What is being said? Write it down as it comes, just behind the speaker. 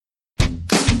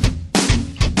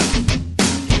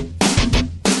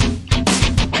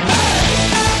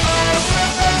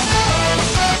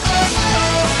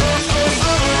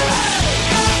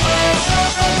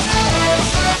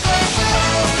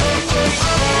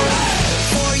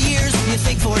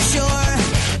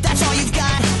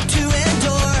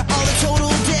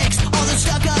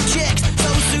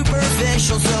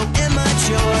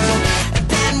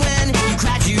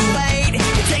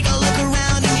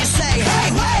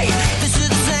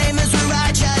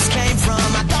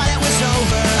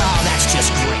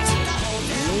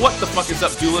fuck is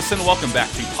up, duelists, and welcome back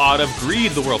to Pod of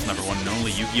Greed, the world's #1 and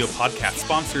only Yu-Gi-Oh! Podcast,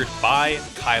 sponsored by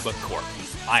Kaiba Corp.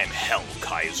 I am Hell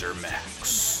Kaiser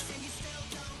Max.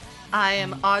 I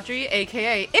am Audrey,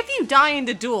 aka if you die in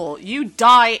the duel, you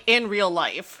die in real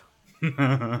life.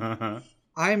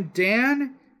 I'm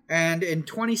Dan, and in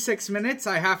 26 minutes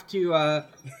I have to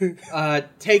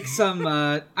take some.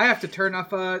 I have to turn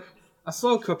off a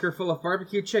slow cooker full of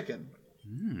barbecue chicken.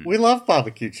 We love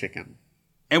barbecue chicken.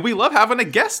 And we love having a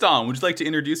guest on. Would you like to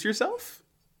introduce yourself?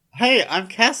 Hey, I'm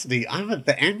Cassidy. I'm at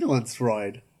the ambulance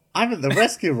ride. I'm at the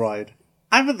rescue ride.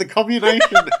 I'm at the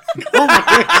combination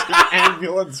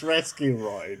ambulance rescue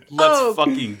ride. Let's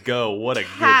fucking go. What a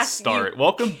good start.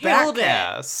 Welcome back, it.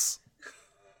 Cass.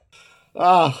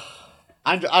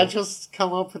 I just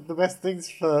come up with the best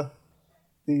things for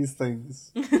these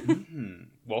things.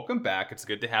 Welcome back. It's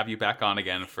good to have you back on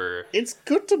again for It's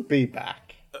good to be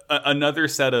back. another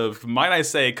set of, might I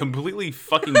say, completely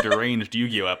fucking deranged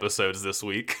Yu-Gi-Oh! Episodes this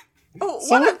week. Oh,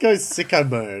 Someone goes sicko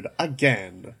mode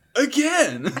again.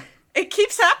 Again! It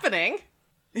keeps happening.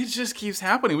 It just keeps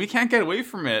happening. We can't get away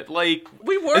from it. Like,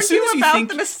 We warned as soon you as about think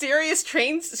the mysterious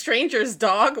strangers,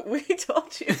 dog. We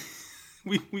told you.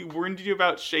 we warned you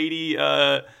about shady,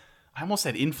 I almost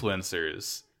said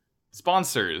influencers.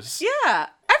 Sponsors. Yeah.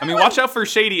 I mean, watch out for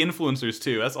shady influencers,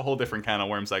 too. That's a whole different kind of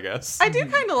worms, I guess. I do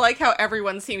kind of like how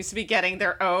everyone seems to be getting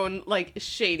their own, like,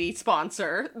 shady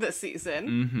sponsor this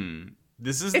season.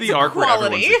 This is It's the arc where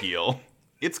quality. everyone's a heel.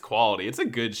 It's quality. It's a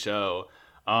good show.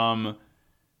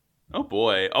 Oh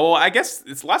boy. Oh, I guess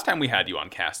it's last time we had you on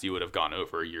cast, you would have gone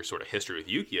over your sort of history with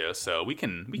Yu-Gi-Oh! So we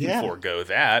can forego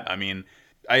that. I mean,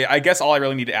 I guess all I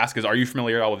really need to ask is, are you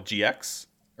familiar at all with GX?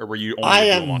 Or were you only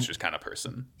a Duel Monsters kind of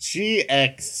person?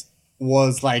 GX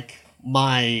was like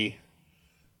my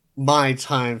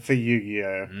time for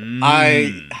Yu-Gi-Oh!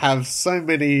 I have so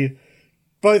many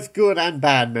both good and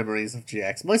bad memories of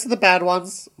GX. Most of the bad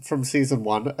ones from season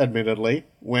 1, admittedly,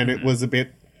 when it was a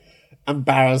bit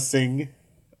embarrassing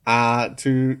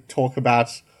to talk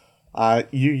about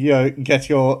Yu-Gi-Oh! Get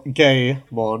Your Gay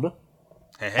Mon.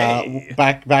 Hey.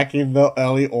 Back in the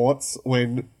early aughts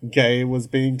when gay was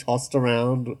being tossed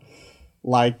around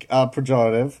like a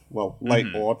pejorative. Well, late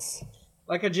aughts.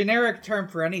 Like a generic term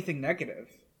for anything negative.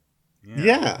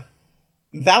 Yeah.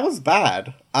 That was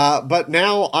bad. But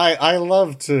now I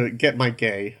love to get my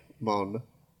gay mon.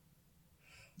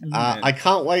 I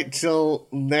can't wait till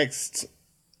next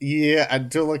year at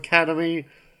Duel Academy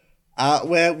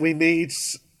where we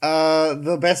meet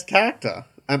the best character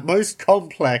and most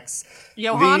complex,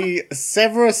 Johan? the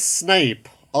Severus Snape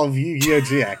of Yu-Gi-Oh!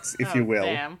 GX, if you will.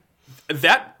 Damn.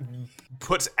 That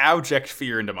puts abject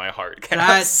fear into my heart, That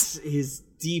Cass. is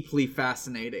deeply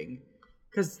fascinating.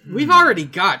 Because we've already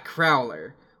got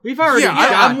Crowler. We've already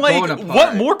got I'm like, Bonaparte.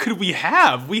 what more could we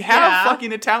have? We have Yeah.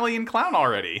 fucking Italian clown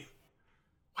already.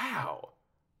 Wow.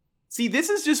 See, this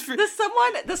is just for... Does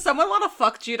someone want to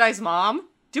fuck Judai's mom?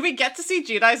 Do we get to see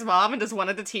Judai's mom, and does one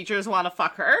of the teachers want to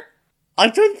fuck her? I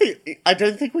don't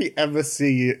think we ever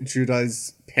see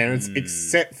Judai's parents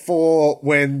except for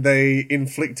when they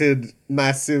inflicted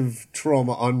massive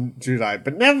trauma on Judai.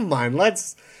 But never mind,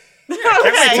 let's To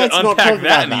Okay. Let's not unpack talk that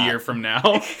about in a that. year from now.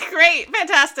 Great,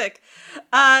 fantastic.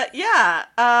 Let's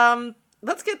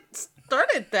get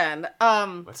started then.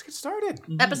 Let's get started.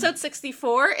 Episode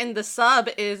 64 in the sub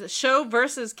is Sho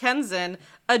versus Kenzan,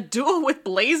 a duel with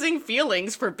blazing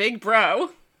feelings for Big Bro.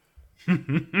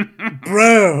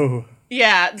 Bro,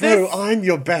 Yeah, this... I'm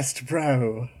your best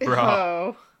bro. Bro.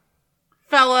 Oh.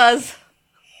 Fellas.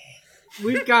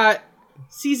 We've got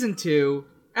Season 2,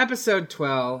 Episode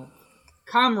 12,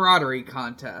 Camaraderie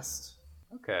Contest.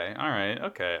 Okay,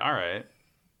 alright.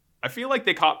 I feel like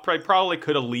they probably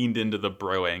could have leaned into the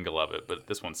bro angle of it, but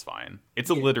this one's fine. It's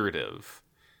alliterative.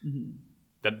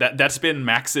 That's been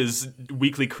Max's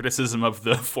weekly criticism of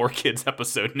the 4Kids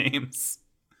episode names.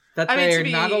 That I mean, they to are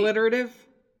be- not alliterative?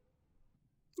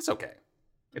 It's okay.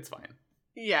 It's fine.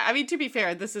 Yeah, I mean, to be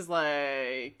fair, this is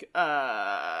like,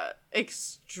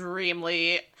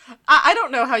 extremely... I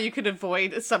don't know how you could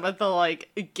avoid some of the, like,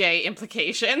 gay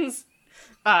implications,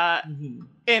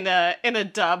 in a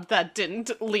dub that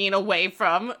didn't lean away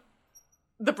from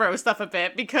the bro stuff a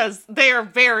bit, because they are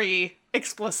very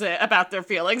explicit about their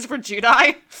feelings for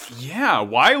Judai. Yeah,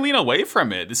 why lean away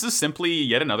from it? This is simply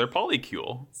yet another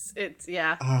polycule. It's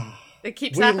yeah. It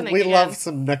keeps We happening again. love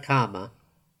some Nakama.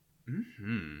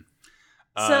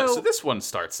 So this one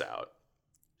starts out.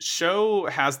 Sho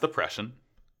has depression.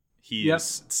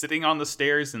 He's sitting on the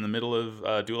stairs in the middle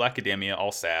of Duel Academia,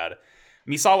 all sad.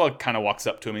 Misawa kind of walks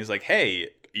up to him. He's like, "Hey, are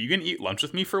you gonna eat lunch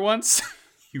with me for once?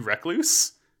 You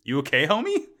recluse? You okay,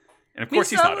 homie?" And of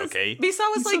course, he's not okay.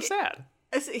 Misawa's He's like, so sad.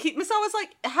 Misawa's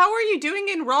like, how are you doing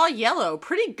in raw yellow?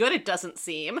 Pretty good, it doesn't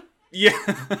seem. Yeah.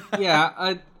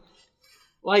 Yeah,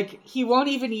 like, he won't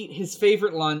even eat his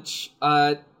favorite lunch.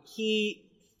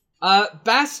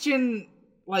 Bastion,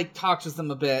 like, talks with him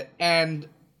a bit, and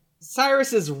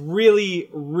Cyrus is really,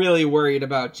 really worried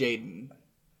about Jaden.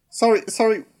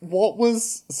 Sorry, what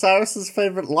was Cyrus's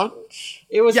favorite lunch?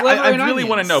 It was liver and onions. I really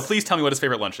want to know. Please tell me what his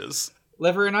favorite lunch is.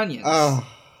 Liver and onions.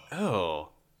 Oh.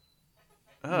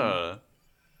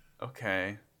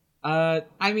 Okay. I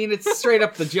mean, it's straight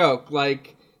up the joke.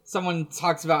 Like, someone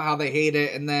talks about how they hate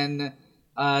it, and then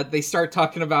they start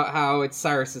talking about how it's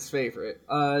Cyrus's favorite.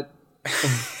 Poor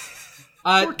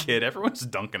kid. Everyone's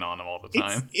dunking on him all the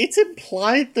time. It's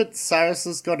implied that Cyrus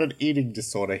has got an eating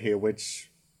disorder here, which...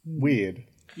 weird.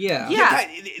 Yeah.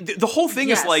 The whole thing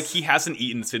is Yes. like he hasn't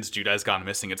eaten since Judai's gone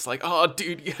missing. It's like, oh,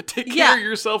 dude, take care of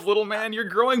yourself, little man. You're a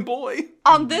growing boy.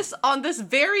 On this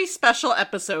very special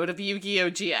episode of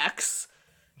Yu-Gi-Oh! GX,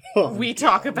 we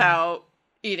talk about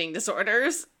eating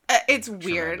disorders. It's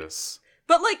weird. Tremendous.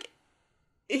 But, like,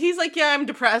 he's like, yeah, I'm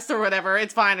depressed or whatever.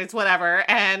 It's fine. It's whatever.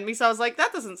 And Misawa's like,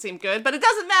 that doesn't seem good. But it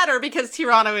doesn't matter because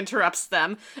Tyranno interrupts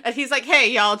them. And he's like, hey,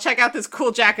 y'all, check out this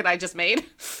cool jacket I just made.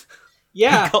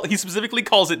 Yeah. He specifically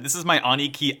calls it, this is my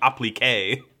Aniki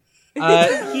applique.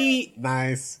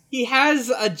 Nice. He has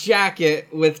a jacket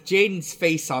with Jaden's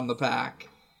face on the back.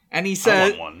 And he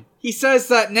says, I want one. He says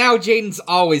that now Jaden's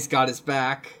always got his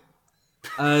back.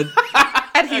 And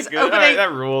he's Good. opening... All right,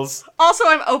 that rules. Also,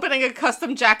 I'm opening a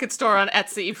custom jacket store on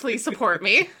Etsy. Please support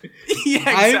me. Yeah,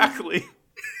 exactly.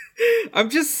 I'm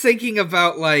just thinking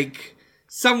about, like,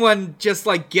 someone just,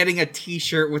 like, getting a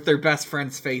t-shirt with their best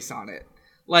friend's face on it.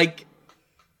 Like...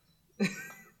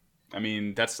 I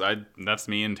mean, that's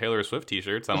me in Taylor Swift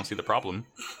t-shirts. I don't see the problem.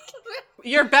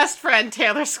 Your best friend,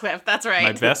 Taylor Swift. That's right.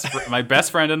 My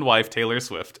best friend and wife, Taylor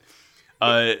Swift.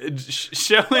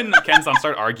 Sho and Kenzan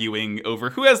start arguing over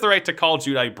who has the right to call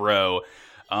Judai bro.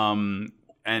 And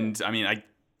I mean, I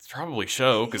probably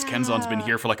Sho because Kenzan's been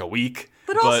here for like a week.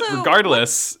 But also,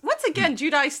 regardless, once again,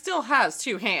 Judai still has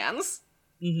two hands.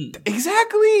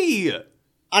 exactly.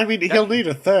 I mean, he'll need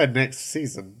a third next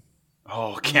season.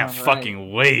 Oh, can't All right.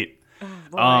 fucking wait.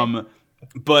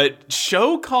 But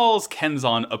Sho calls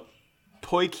Kenzan a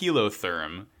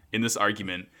poikilotherm in this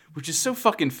argument, which is so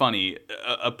fucking funny.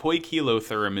 A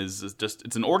poikilotherm is just,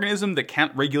 it's an organism that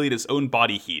can't regulate its own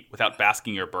body heat without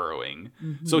basking or burrowing.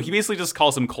 So he basically just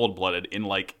calls him cold-blooded in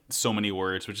like so many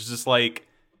words, which is just like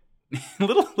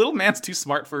little man's too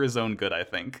smart for his own good, I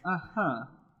think. Uh-huh.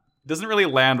 Doesn't really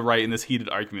land right in this heated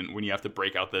argument when you have to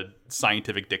break out the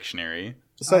scientific dictionary.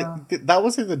 So that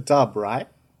was in the dub, right?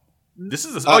 This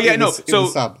is the In the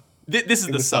sub. This is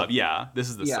In the the sub. sub. Yeah, this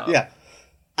is the Yeah. sub. Yeah.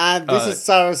 And this is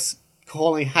Cyrus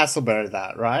calling Hasselberg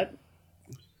that, right?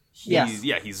 Yes.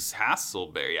 He's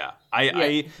Hasselbear.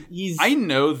 Yeah, He's... I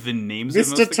know the names of Mr.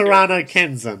 most of the Tyranno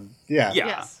Kenzan. Yeah. Yeah.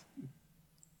 Yes.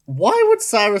 Why would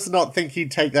Cyrus not think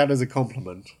he'd take that as a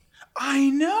compliment? I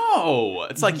know.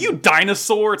 It's like, you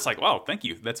dinosaur. It's like, wow, thank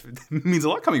you. That means a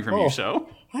lot coming from you, Sho.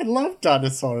 I love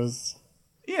dinosaurs.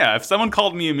 Yeah, if someone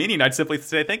called me a minion, I'd simply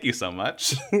say thank you so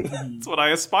much. It's what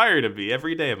I aspire to be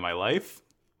every day of my life.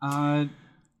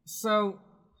 So,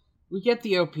 we get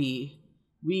the OP. We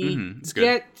it's good.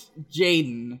 get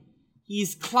Jaden.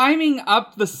 He's climbing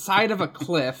up the side of a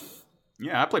cliff.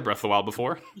 Yeah, I played Breath of the Wild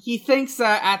before. He thinks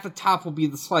that at the top will be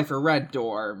the Slifer Red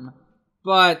dorm,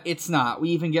 but it's not.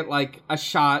 We even get, like, a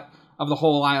shot of the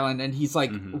whole island, and he's,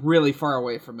 like, really far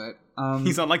away from it.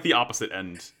 He's on, like, the opposite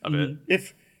end of it.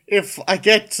 If I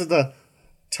get to the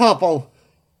top, I'll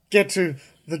get to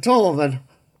the dorm and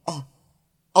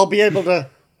I'll be able to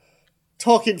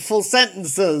talk in full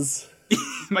sentences.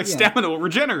 My stamina will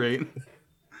regenerate.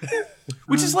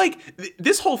 Which is like,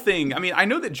 this whole thing, I mean, I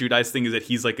know that Judai's thing is that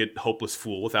he's like a hopeless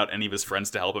fool without any of his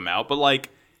friends to help him out, but like,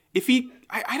 if he,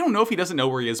 I don't know if he doesn't know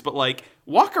where he is, but like,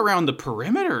 walk around the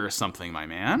perimeter or something, my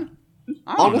man.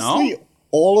 I don't Honestly, know.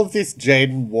 all of this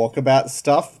Jaden walkabout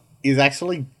stuff is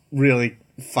actually really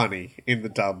funny in the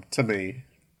dub to me.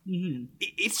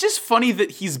 It's just funny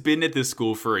that he's been at this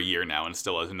school for a year now and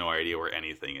still has no idea where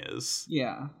anything is.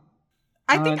 Yeah.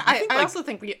 I also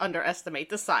think we underestimate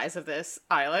the size of this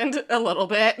island a little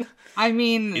bit. I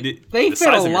mean, The they fit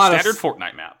size a of your lot standard of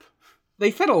Fortnite map. they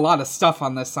fit a lot of stuff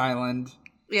on this island.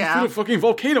 Put Yeah. a fucking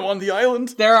volcano on the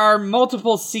island. There are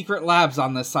multiple secret labs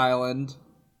on this island.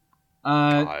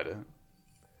 God.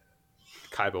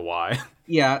 Kaiba, why?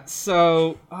 Yeah,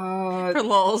 so For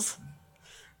lulz.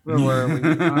 where were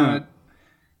we?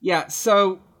 Yeah,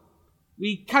 so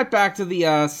we cut back to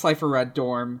the Slifer Red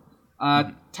dorm.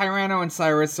 Tyranno and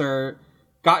Cyrus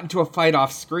got into a fight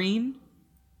off screen.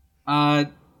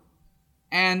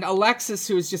 And Alexis,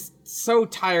 who is just so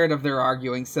tired of their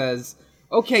arguing, says,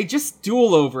 okay, just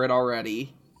duel over it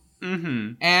already.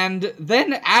 Mm-hmm. And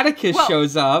then Atticus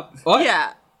shows up. What?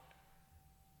 Yeah.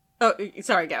 Oh,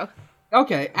 sorry, go.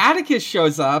 Okay, Atticus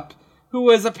shows up, who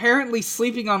was apparently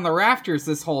sleeping on the rafters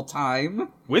this whole time.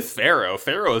 With Pharaoh.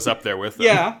 Pharaoh is up there with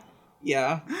them.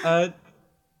 Yeah.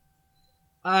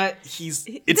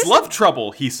 It's love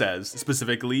trouble, he says,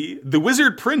 specifically. The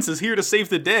Wizard Prince is here to save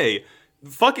the day.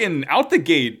 Fucking out the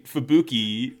gate,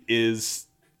 Fubuki is,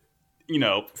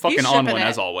 fucking on one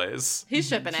as always. He's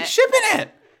shipping it.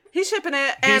 He's shipping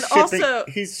it, and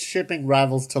he's shipping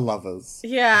rivals to lovers.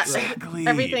 Yeah, exactly.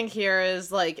 Everything here is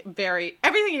very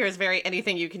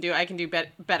anything you can do. I can do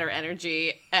better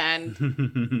energy,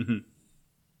 and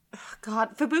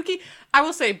God, Fubuki. I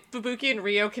will say Fubuki and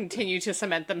Ryo continue to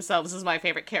cement themselves as my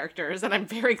favorite characters, and I'm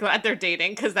very glad they're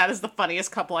dating because that is the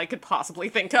funniest couple I could possibly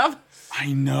think of.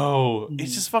 I know.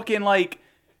 It's just fucking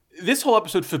this whole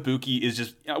episode. Fubuki is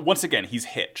just once again he's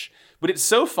Hitch. But it's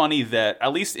so funny that,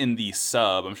 at least in the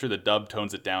sub, I'm sure the dub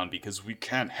tones it down because we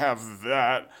can't have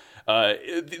that.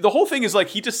 The whole thing is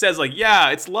he just says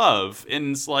yeah, it's love.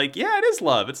 And it's yeah, it is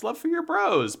love. It's love for your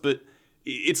bros. But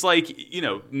it's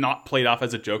not played off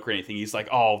as a joke or anything. He's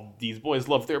oh, these boys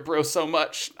love their bros so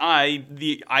much.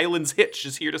 The island's Hitch,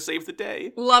 is here to save the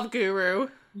day. Love guru.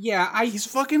 Yeah, he's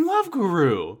fucking love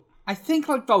guru. I think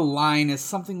the line is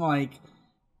something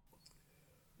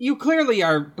you clearly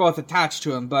are both attached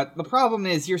to him, but the problem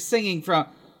is you're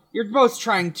both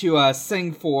trying to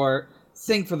sing for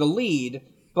the lead,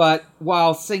 but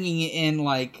while singing in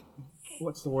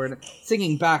what's the word?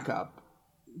 Singing backup.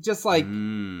 Just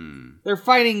they're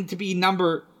fighting to be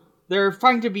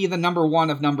the number one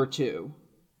of number two.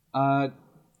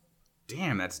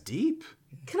 Damn, that's deep.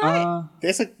 Can I?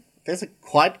 There's a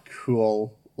quite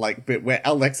cool bit where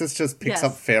Alexis just picks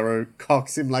up Pharaoh,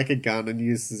 cocks him like a gun, and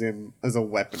uses him as a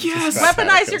weapon. Yes,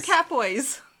 weaponize your cat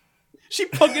boys. She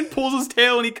fucking pulls his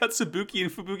tail and he cuts Fubuki,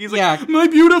 and Fubuki's my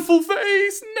beautiful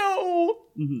face, no.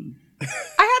 Mm-hmm. I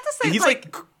have to say, he's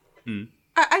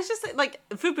I just say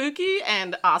Fubuki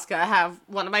and Asuka have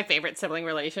one of my favorite sibling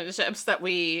relationships that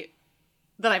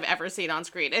I've ever seen on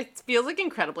screen. It feels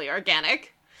incredibly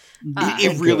organic.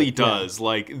 It really does.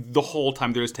 The whole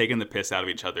time they're just taking the piss out of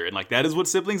each other. And, that is what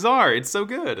siblings are. It's so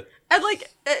good. And,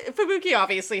 Fubuki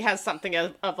obviously has something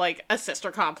of a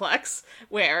sister complex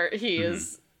where he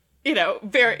is,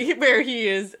 where he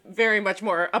is very much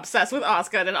more obsessed with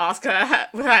Asuka than Asuka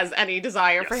has any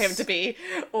desire for him to be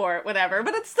or whatever.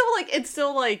 But it's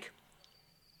still,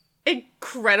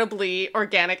 incredibly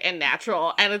organic and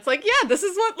natural. And it's yeah, this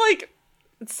is what,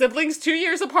 siblings 2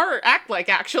 years apart act like,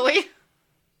 actually.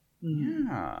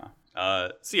 Yeah.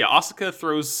 So Asuka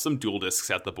throws some duel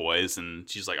discs at the boys, and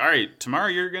she's all right, tomorrow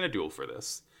you're gonna duel for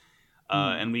this.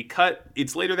 And we cut.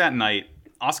 It's later that night.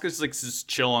 Asuka's just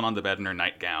chilling on the bed in her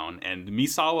nightgown, and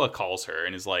Misawa calls her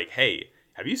and is hey,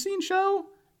 have you seen Sho?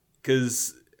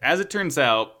 Because as it turns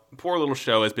out, poor little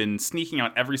Sho has been sneaking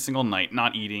out every single night,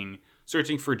 not eating,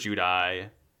 searching for Judai,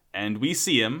 and we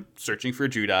see him searching for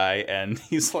Judai, and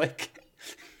he's that's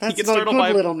he gets not startled good,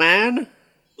 by little man.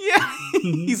 Yeah,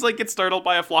 he's gets startled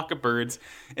by a flock of birds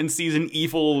and sees an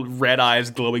evil red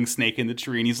eyes glowing snake in the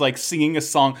tree, and he's singing a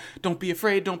song. Don't be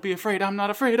afraid, I'm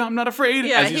not afraid, I'm not afraid.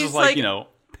 Yeah, as he's just pissing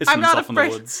I'm not himself in the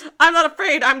woods. I'm not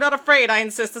afraid, I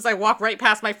insist as I walk right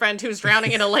past my friend who's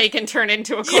drowning in a lake and turn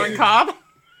into a corn cob.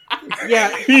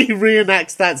 Yeah, he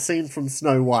reenacts that scene from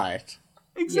Snow White.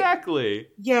 Exactly.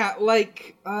 Yeah,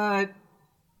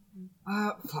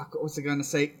 fuck, what was I gonna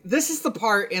say? This is the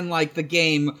part in, the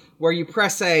game where you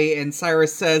press A and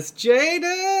Cyrus says,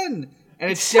 Jaden!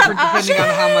 And it's different depending on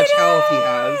how much health he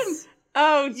has.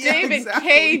 Oh, David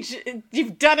Cage,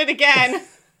 you've done it again!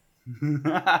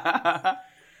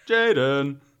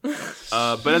 Jaden.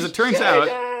 But as it turns out,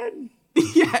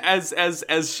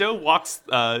 as Sho walks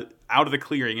out of the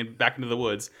clearing and back into the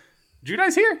woods,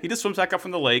 Judai's here. He just swims back up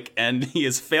from the lake, and he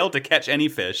has failed to catch any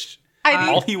fish.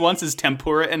 All he wants is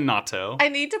tempura and natto. I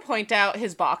need to point out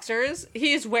his boxers.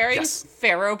 He is wearing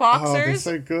Pharaoh boxers. Oh, they're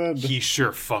so good. He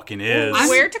sure fucking is.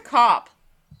 Where to cop?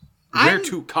 Where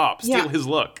to cop? Steal his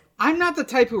look. I'm not the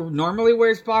type who normally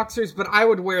wears boxers, but I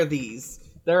would wear these.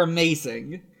 They're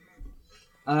amazing.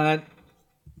 Pot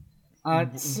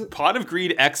of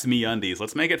Greed X MeUndies.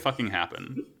 Let's make it fucking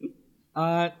happen.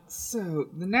 So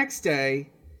the next day,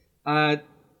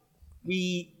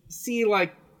 we see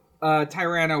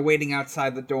Tyranno waiting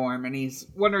outside the dorm, and he's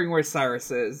wondering where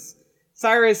Cyrus is.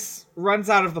 Cyrus runs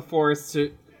out of the forest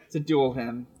to duel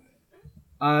him.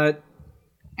 And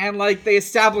they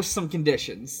establish some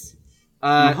conditions.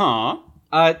 So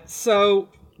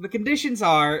the conditions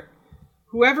are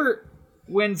whoever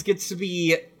wins gets to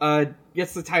be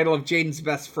gets the title of Jaiden's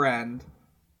best friend.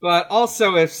 But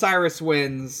also, if Cyrus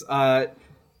wins, Tyranno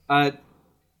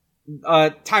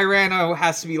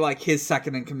has to be like his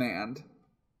second in command.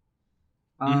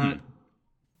 Yeah,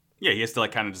 he has to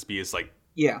like kind of just be his like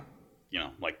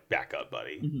like backup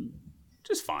buddy,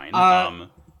 which is fine.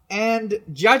 And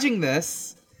judging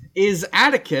this is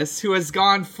Atticus, who has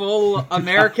gone full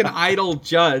American Idol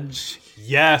judge.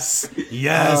 Yes.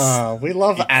 We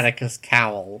love Atticus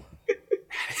Cowell.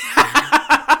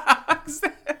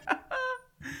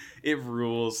 It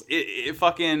rules. It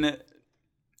fucking.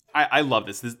 I love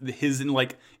this. His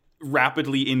like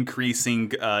rapidly increasing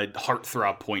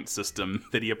heartthrob point system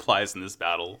that he applies in this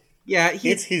battle. Yeah,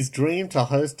 it's his dream to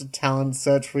host a talent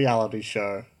search reality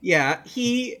show. Yeah,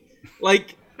 he's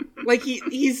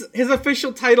his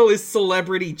official title is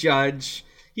celebrity judge.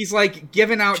 He's like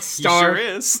giving out stars. He sure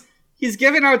is. He's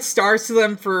giving out stars to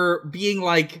them for being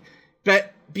like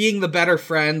being the better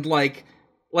friend. Like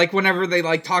whenever they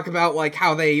like talk about like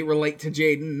how they relate to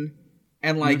Jaiden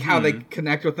and like how they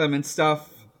connect with them and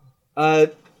stuff.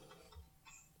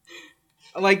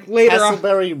 Like later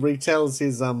Hasselberry retells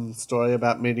his story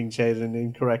about meeting Jaiden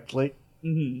incorrectly.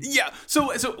 Yeah.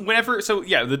 So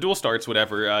the duel starts.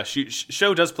 Whatever.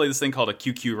 Show does play this thing called a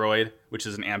QQ roid, which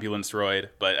is an ambulance roid,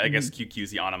 but I guess QQ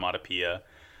is the onomatopoeia.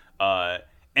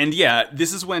 And yeah,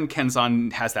 this is when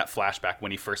Kenzan has that flashback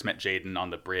when he first met Jaiden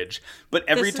on the bridge. But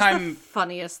every time, is the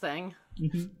funniest thing.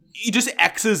 He just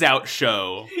X's out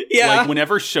Show. Yeah. Like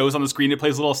whenever Show's on the screen, it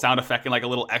plays a little sound effect and like a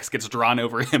little X gets drawn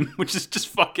over him, which is just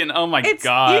fucking. Oh my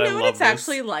god! You know what it's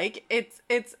actually like? It's.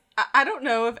 I don't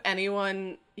know if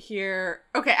anyone here.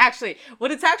 Okay, actually,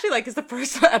 what it's actually like is the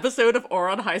first episode of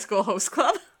Ouran High School Host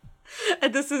Club.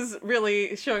 And this is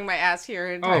really showing my ass here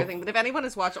and entire thing. But if anyone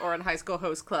has watched Ouran High School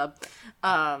Host Club,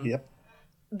 yep.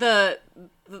 The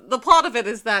plot of it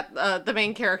is that the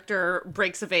main character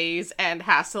breaks a vase and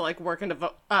has to like work in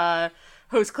a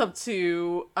host club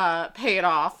to pay it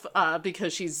off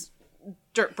because she's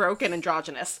dirt broke and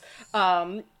androgynous.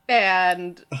 And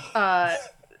the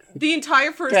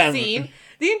entire first scene.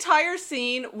 The entire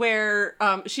scene where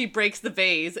she breaks the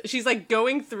vase, she's like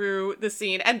going through the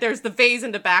scene and there's the vase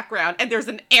in the background and there's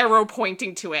an arrow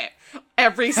pointing to it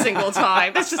every single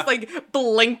time. It's just like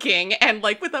blinking and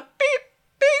like with a beep,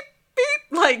 beep, beep,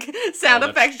 like sound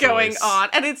effect going on.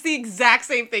 And it's the exact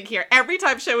same thing here. Every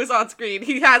time Show is on screen,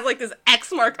 he has like this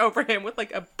X mark over him with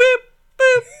like a boop,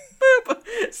 boop,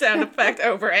 boop sound effect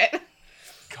over it.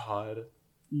 God.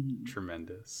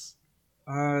 Tremendous.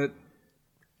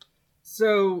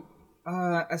 So,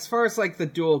 as far as, like, the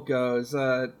duel goes,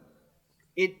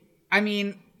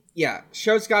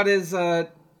 Show's got his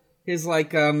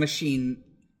machine,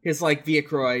 his, like,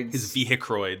 Vehicroids. His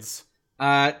Vehicroids.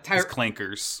 His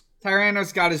clankers.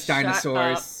 Tyranno's got his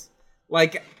dinosaurs.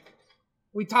 Like,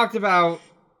 we talked about,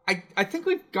 I think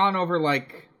we've gone over,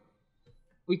 like,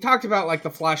 we talked about, like, the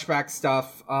flashback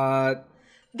stuff.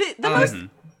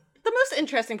 The most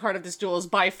interesting part of this duel is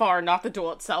by far not the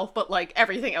duel itself, but like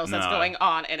everything else that's going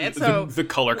on in it. So the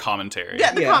color commentary.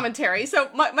 Yeah, the commentary.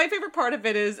 So my favorite part of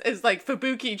it is like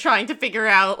Fubuki trying to figure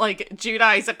out like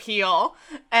Judai's appeal,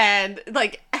 and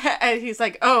like and he's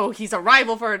like, oh, he's a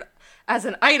rival as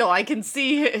an idol. I can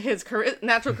see his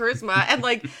natural charisma, and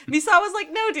like Misawa's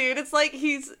like, no, dude, it's like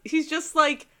he's just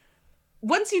like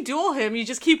once you duel him, you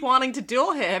just keep wanting to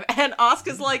duel him, and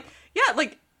Asuka's like, yeah,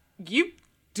 like you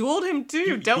dueled him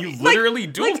too, don't you? You literally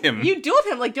dueled him. You dueled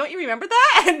him, like, don't you remember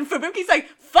that? And Fubuki's like,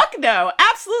 fuck no,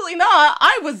 absolutely not.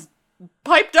 I was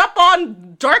piped up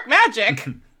on dark magic.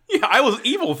 Yeah, I was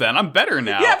evil then. I'm better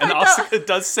now. Yeah, and Asuka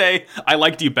does say, I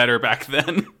liked you better back then.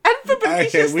 And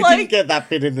Fubuki's just we like... didn't get that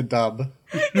bit in the dub.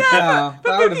 Yeah,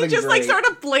 but Fubuki just, like, sort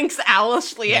of blinks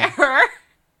owlishly at her.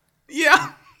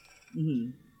 Yeah.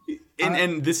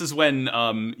 And this is when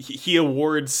he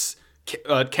awards...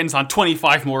 Kenzan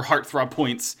 25 more heartthrob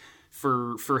points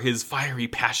for his fiery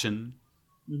passion.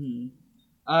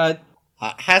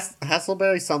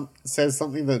 Hasselberry says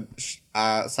something that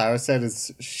Sarah said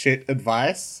is shit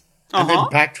advice, and then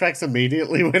backtracks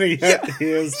immediately when he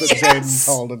hears that Jaiden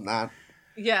told him that.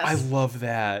 Yes, I love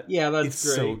that. Yeah, that's it's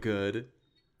great. So good.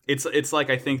 It's like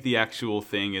I think the actual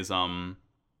thing is oh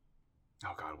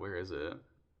god, where is it?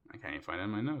 I can't even find it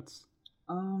in my notes.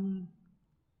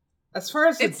 As far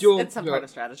as the duel, it's some part of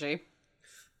strategy.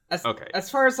 As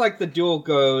far as like the duel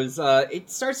goes, it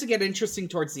starts to get interesting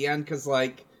towards the end because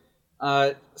like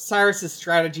Cyrus's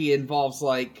strategy involves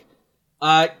like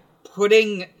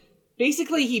putting.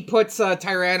 Basically, he puts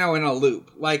Tyranno in a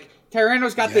loop. Like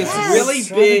Tyranno's got this really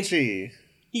big.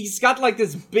 He's got like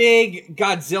this big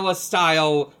Godzilla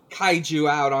style kaiju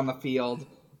out on the field,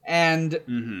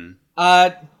 and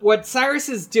What Cyrus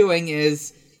is doing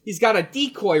is he's got a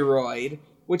decoy roid,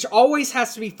 which always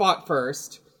has to be fought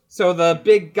first, so the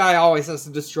big guy always has to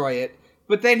destroy it.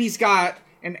 But then he's got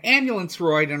an ambulance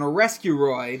roid and a rescue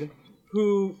roid,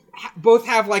 who both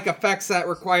have, like, effects that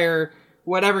require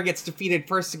whatever gets defeated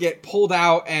first to get pulled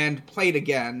out and played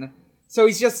again. So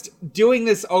he's just doing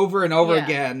this over and over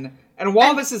again. And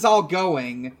while this is all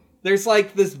going, there's,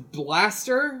 like, this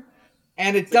blaster,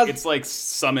 and it does... It's like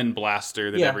Summon Blaster,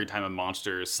 that every time a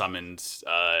monster is summoned,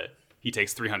 he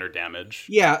takes 300 damage.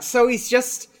 Yeah, so he's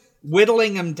just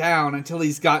whittling him down until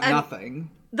he's got nothing.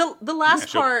 The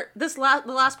last part, the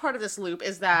last part of this loop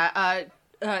is that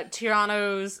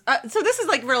Tyranno's. So this is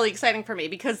like really exciting for me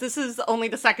because this is only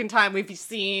the second time we've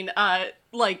seen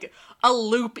like a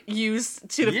loop used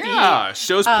to defeat. Yeah,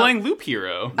 show's playing Loop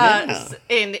Hero.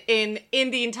 In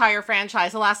the entire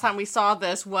franchise. The last time we saw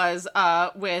this was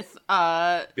with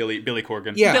Billy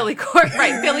Corgan. Yeah, Billy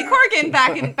Corgan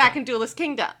back in Duelist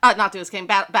Kingdom. Not Duelist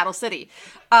Kingdom, Battle City.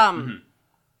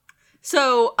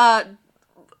 So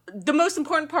the most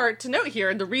important part to note here,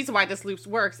 and the reason why this loop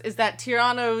works, is that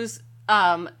Tyranno's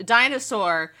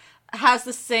dinosaur has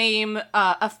the same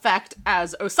effect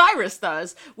as Osiris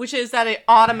does, which is that it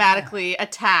automatically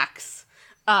attacks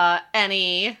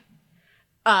any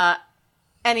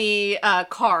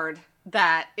card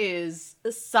that is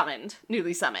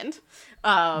newly summoned.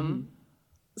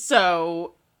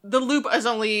 So the loop is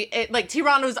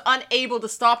Tyranno's unable to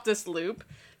stop this loop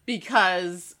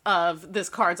because of this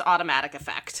card's automatic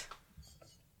effect.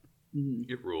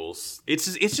 It rules.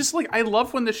 It's just like, I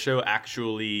love when the show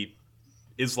actually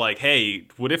is like, hey,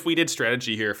 what if we did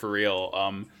strategy here for real?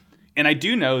 And I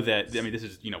do know that, I mean, this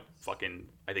is, fucking,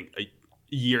 I think a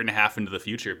year and a half into the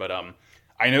future, but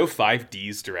I know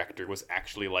 5D's director was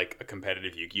actually like a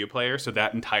competitive Yu-Gi-Oh player, so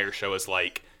that entire show is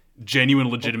like genuine,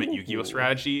 legitimate Yu-Gi-Oh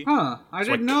strategy. Huh, I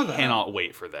didn't know that. I cannot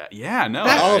wait for that. Yeah, no.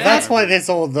 That's why there's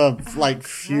all the, like,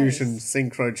 fusion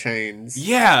synchro chains.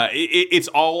 Yeah, it's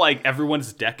all, like,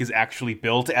 everyone's deck is actually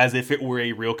built as if it were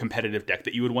a real competitive deck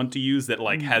that you would want to use that,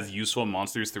 like, has useful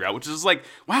monsters throughout, which is like,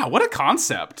 wow, what a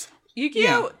concept.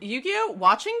 Yu-Gi-Oh!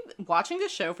 Watching the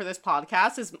show for this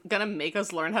podcast is gonna make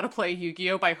us learn how to play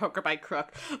Yu-Gi-Oh! By hook or by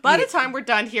crook. By the time we're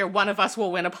done here, one of us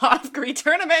will win a pot of greed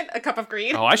tournament, a cup of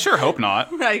greed. Oh, I sure hope not.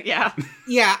 Yeah.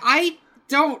 Yeah, I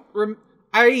don't...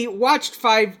 I watched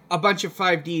a bunch of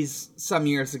 5Ds some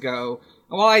years ago,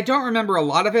 and while I don't remember a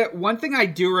lot of it, one thing I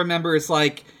do remember is,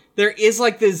 like, there is,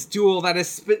 like, this duel that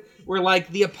is... where, like,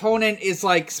 the opponent is,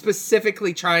 like,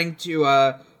 specifically trying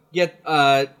to, get,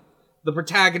 the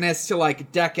protagonist to,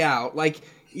 like, deck out. Like,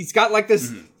 he's got, like,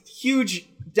 this huge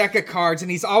deck of cards, and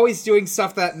he's always doing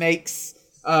stuff that makes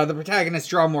the protagonist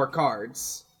draw more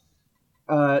cards.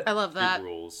 I love that. It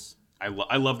rules.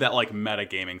 I love that, like,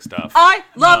 metagaming stuff. I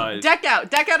love deck out.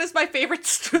 Deck out is my favorite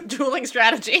dueling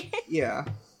strategy. Yeah.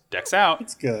 Decks out.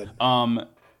 It's good.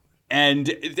 And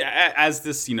as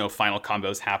this, final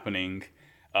combo's happening,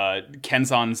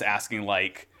 Kenzan's asking,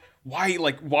 like, why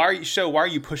are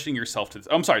you pushing yourself to this?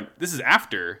 Oh, I'm sorry, this is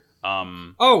after.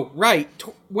 Oh, right.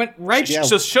 Yeah.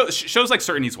 So shows like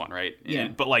Certainty's one, right? Yeah.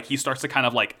 But like he starts to kind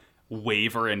of like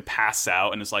waver and pass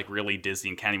out and is like really dizzy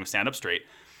and can't even stand up straight.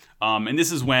 And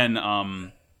this is when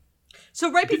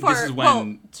So right before,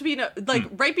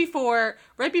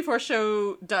 right before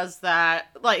Show does that,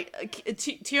 like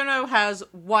Tierno has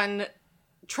one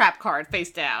trap card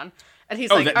face down, and he's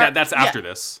that's after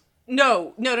this.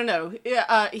 No.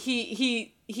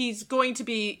 He's going to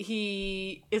be.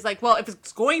 He is like, well, if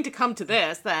it's going to come to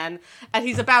this, then, and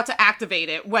he's about to activate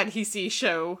it when he sees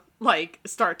Show like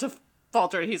start to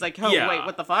falter. He's like, oh wait,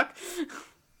 what the fuck?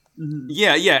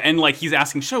 Yeah, and like he's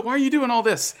asking Show, why are you doing all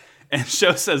this? And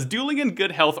Show says, dueling and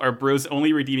good health are Bro's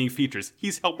only redeeming features.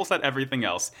 He's helpless at everything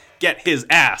else. Get his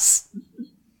ass.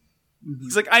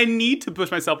 He's like, I need to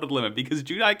push myself to the limit because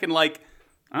Judai can like.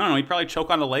 I don't know, he'd probably choke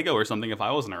on a Lego or something if I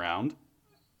wasn't around.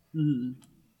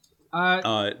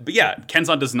 But yeah,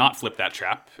 Kenzan does not flip that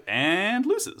trap and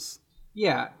loses.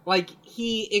 Yeah, like,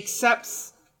 he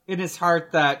accepts in his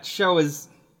heart that Show,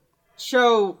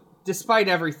 despite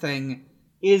everything,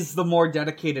 is the more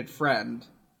dedicated friend.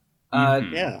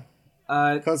 Yeah.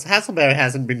 Because Hasselberry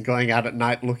hasn't been going out at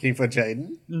night looking for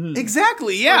Jaden.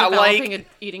 Exactly, yeah. Developing an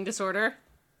eating disorder.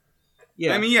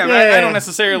 Yeah. I mean, I don't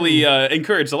necessarily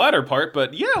encourage the latter part,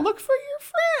 but yeah, look for your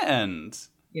friend.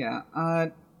 Yeah.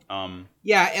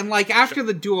 Yeah, and like after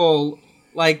the duel,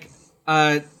 like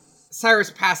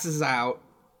Cyrus passes out,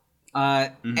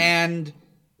 and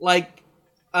like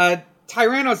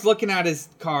Tyranno's looking at his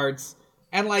cards,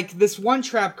 and like this one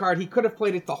trap card, he could have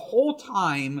played it the whole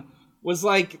time, was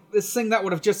like this thing that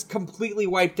would have just completely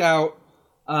wiped out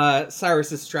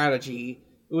Cyrus's strategy.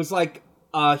 It was like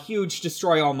a huge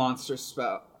destroy all monsters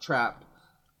trap.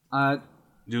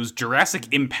 It was Jurassic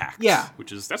Impact. Yeah.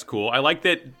 That's cool. I like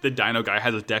that the Dino guy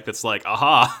has a deck that's like,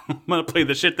 aha, I'm gonna play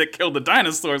the shit that killed the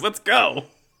dinosaurs. Let's go.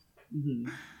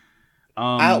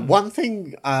 Mm-hmm. One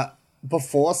thing,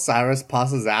 before Cyrus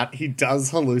passes out, he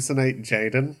does hallucinate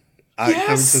Jaden coming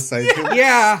to save him.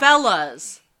 Yeah.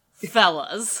 Fellas.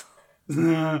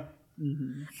 Mm-hmm.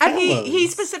 And he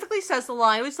specifically says the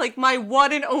line, it's like, my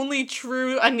one and only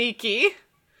true Aniki.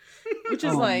 Which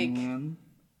is man.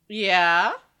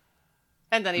 yeah.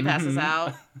 And then he passes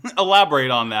out.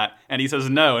 Elaborate on that. And he says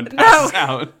no and passes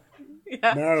out.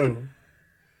 Yeah. No.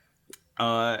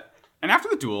 And after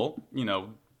the duel,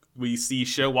 we see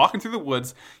Sho walking through the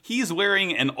woods. He's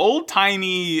wearing an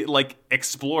old-timey,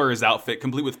 explorer's outfit,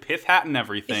 complete with pith hat and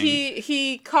everything.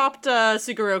 He copped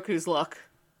Sugoroku's look.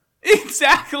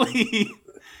 Exactly!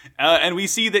 And we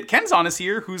see that Kenzan is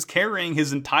here, who's carrying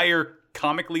his entire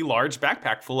comically large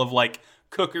backpack full of,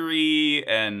 cookery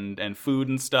and food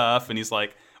and stuff. And he's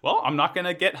like, well, I'm not going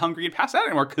to get hungry and pass out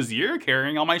anymore because you're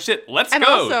carrying all my shit. Let's and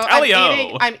go! Also,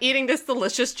 Tally-ho! I'm eating this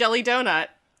delicious jelly donut.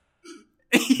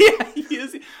 Yeah, he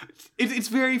is. It's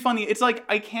very funny. It's like,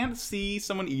 I can't see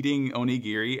someone eating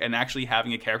onigiri and actually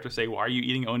having a character say, why are you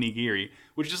eating onigiri?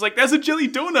 Which is just like, that's a jelly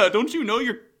donut. Don't you know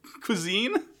your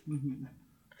cuisine?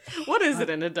 What is it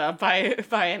in a dub by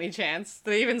any chance?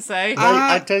 Do they even say?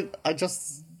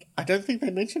 I don't think they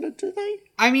mention it, do they?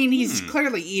 I mean, he's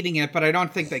clearly eating it, but I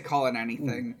don't think they call it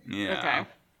anything. Yeah. Okay.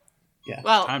 Yeah.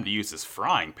 Well, Time to use this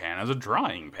frying pan as a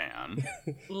drying pan.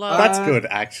 That's good,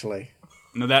 actually.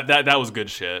 No, that was good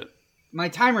shit. My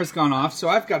timer's gone off, so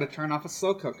I've got to turn off a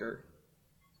slow cooker.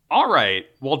 All right.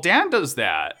 While Dan does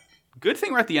that, good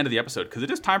thing we're at the end of the episode, because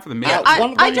it is time for the mid.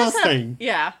 One last thing.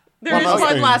 Yeah. There is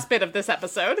one last bit of this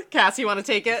episode. Cass, you want to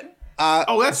take it?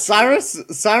 that's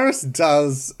Cyrus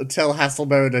does tell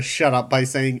Hasselberry to shut up by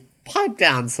saying, pipe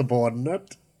down,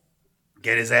 subordinate.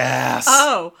 Get his ass.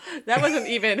 Oh, that wasn't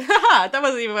even what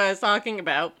I was talking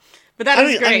about. But that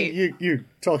is great. I mean, you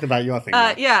talk about your thing.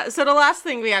 Yeah, so the last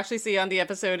thing we actually see on the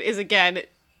episode is, again,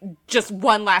 just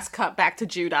one last cut back to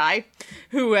Judai,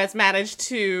 who has managed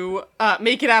to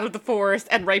make it out of the forest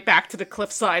and right back to the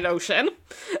cliffside ocean.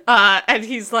 And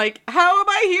he's like, how am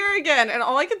I here again? And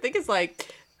all I can think is,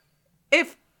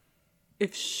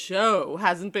 if Sho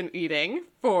hasn't been eating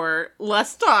for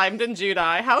less time than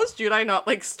Judai, how is Judai not,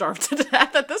 starved to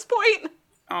death at this point?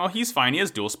 Oh, he's fine. He has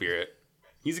dual spirit.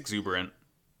 He's exuberant.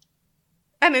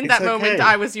 And in that moment,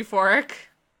 I was euphoric.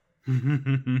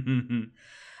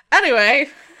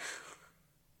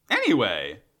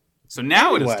 Anyway, so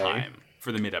now it is time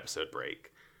for the mid-episode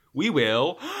break. We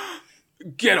will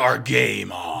get our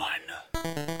game on.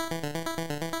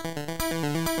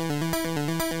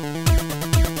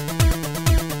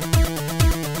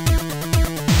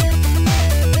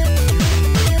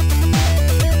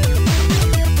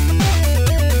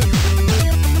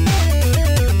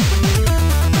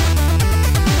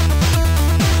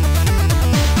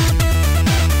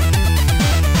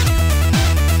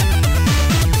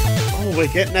 We're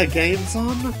getting our games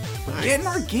on? Nice. Getting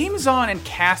our games on, and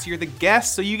Cass, you're the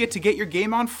guest, so you get to get your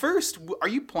game on first. Are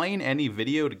you playing any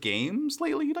video games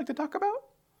lately you'd like to talk about?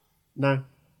 No.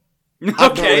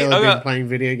 Okay. I've not really been playing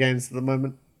video games at the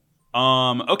moment.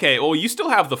 Okay, well, you still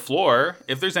have the floor.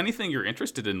 If there's anything you're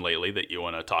interested in lately that you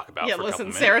want to talk about for a couple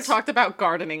minutes. Sarah talked about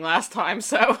gardening last time,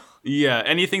 so... Yeah,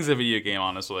 anything's a video game,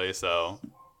 honestly, so...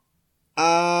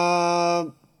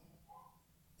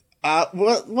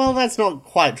 Well, that's not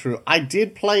quite true. I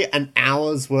did play an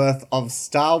hour's worth of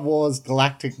Star Wars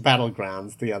Galactic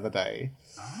Battlegrounds the other day,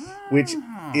 which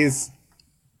is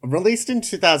released in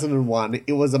 2001.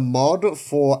 It was a mod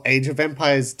for Age of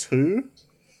Empires 2,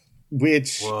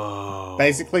 which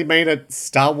basically made it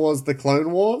Star Wars The Clone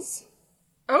Wars.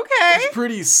 Okay. That's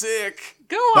pretty sick.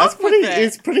 Go off with it.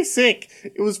 It's pretty sick.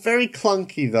 It was very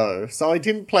clunky, though, so I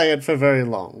didn't play it for very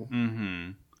long.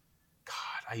 Mm-hmm.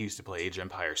 I used to play Age of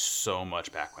Empires so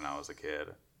much back when I was a kid.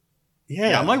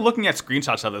 Yeah, I'm looking at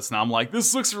screenshots of this now. I'm like,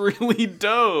 this looks really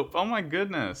dope. Oh my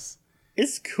goodness.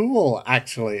 It's cool,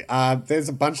 actually. There's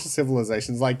a bunch of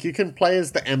civilizations. You can play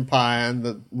as the Empire and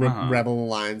the Rebel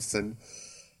Alliance and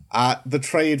the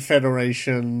Trade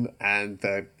Federation and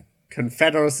the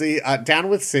Confederacy. Down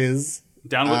with Sis.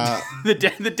 Down with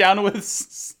the down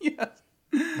with yeah.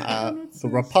 The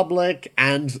Republic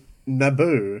and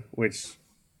Naboo, which.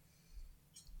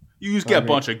 You just get a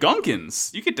bunch of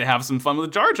Gunkins. You get to have some fun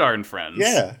with Jar Jar and friends.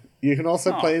 Yeah, you can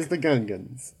also play as the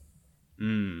Gungans.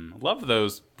 Love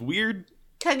those weird...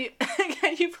 Can you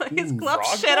play as Glub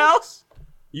Frog Shitto? dogs?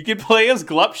 You could play as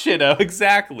Glup Shido,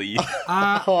 exactly.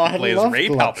 I Play as love Rey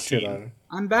Glup Palpatine. Shido.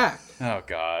 I'm back. Oh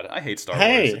god, I hate Star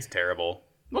Hey. Wars. It's terrible.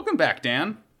 Welcome back,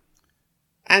 Dan.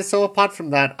 And so apart from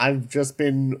that, I've just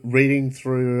been reading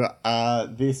through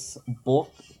this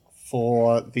book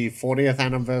for the 40th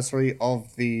anniversary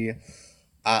of the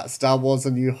Star Wars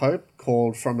A New Hope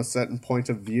called From a Certain Point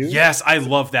of View. Yes, I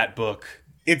love that book.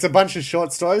 It's a bunch of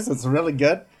short stories. It's really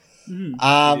good.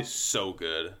 It is so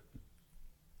good.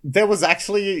 There was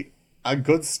actually a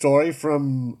good story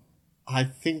from, I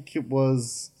think it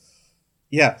was,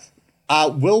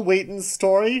 Will Wheaton's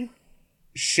story.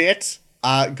 Shit.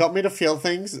 Got me to feel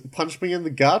things. Punched me in the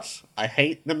gut. I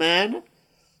hate the man.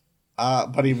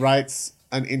 But he writes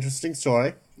an interesting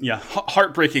story. Yeah,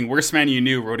 heartbreaking. Worst man you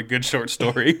knew wrote a good short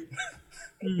story.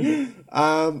 What's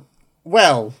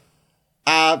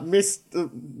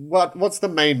the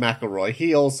main McElroy?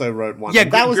 He also wrote one. Yeah,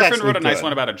 that was Griffin actually wrote a nice good.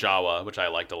 one about a Jawa, which I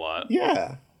liked a lot.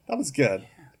 Yeah, that was good.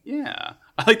 Yeah.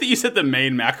 I like that you said the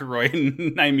main McElroy,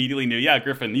 and I immediately knew, yeah,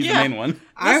 Griffin, he's Yeah. the main one.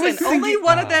 I was Listen, only thinking-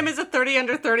 one of them is a 30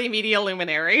 under 30 media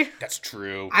luminary. That's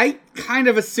true. I kind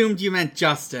of assumed you meant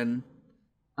Justin.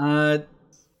 Well,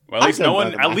 at least I no said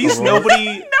one, by the at least McElroy.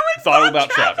 nobody thought thought about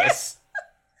Travis.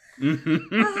 Travis.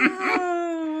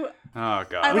 Oh, Oh I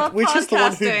god. love Which is the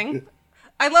one who- podcasting.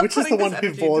 I love Which is putting the one this who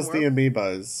energy bores into the work.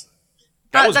 amiibos?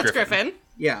 That was That's Griffin. Griffin.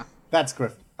 Yeah. That's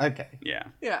Griffin. Okay. Yeah.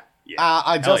 Yeah. Yeah.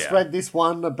 I Hell just yeah. read this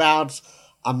one about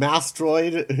a mouse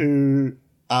droid who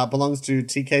belongs to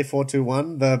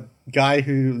TK421, the guy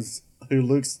whose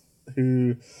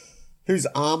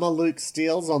armor Luke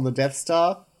steals on the Death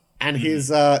Star, and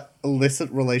his illicit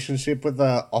relationship with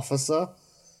the officer.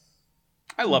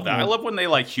 I love that. I love when they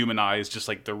like humanize just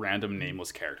like the random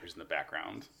nameless characters in the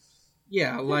background.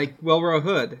 Yeah, like Wilbur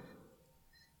Hood.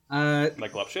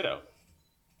 Like Love Shido.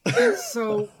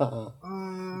 So,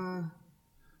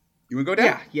 You wanna go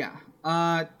down? yeah.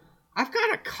 I've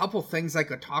got a couple things I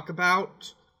could talk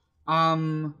about.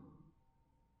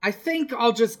 I think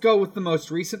I'll just go with the most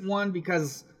recent one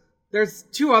because there's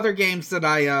two other games that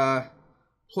I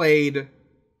played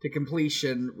to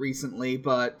completion recently,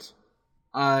 but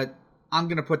I'm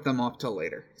gonna put them off till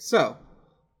later. So,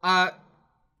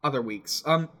 other weeks.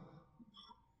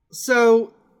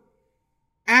 So,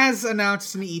 as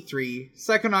announced in E3,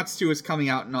 Psychonauts 2 is coming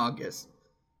out in August.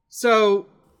 So,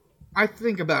 I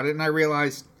think about it and I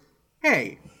realized,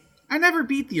 hey, I never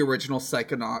beat the original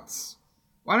Psychonauts.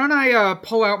 Why don't I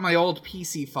pull out my old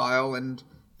PC file and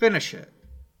finish it?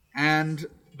 And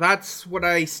that's what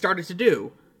I started to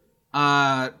do.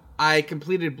 I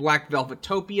completed Black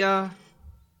Velvetopia,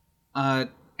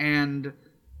 and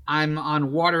I'm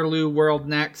on Waterloo World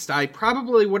next. I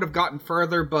probably would have gotten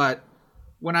further, but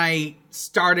when I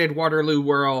started Waterloo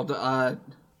World,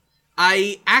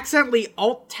 I accidentally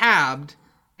alt-tabbed,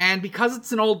 and because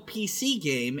it's an old PC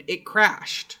game, it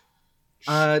crashed.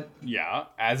 Yeah,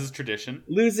 as is tradition.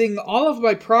 Losing all of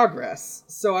my progress.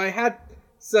 So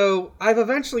I've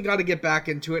eventually got to get back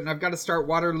into it, and I've got to start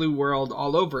Waterloo World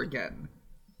all over again.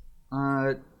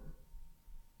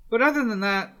 But other than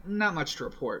that, not much to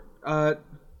report. I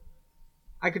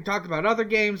could talk about other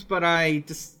games, but I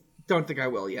just don't think I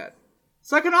will yet.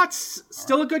 Psychonauts,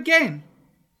 still a good game.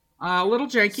 A little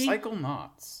janky,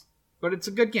 Psychonauts. but it's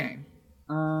a good game.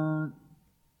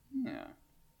 Yeah.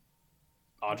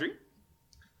 Audrey?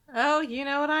 Oh, you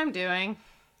know what I'm doing.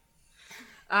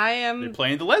 You're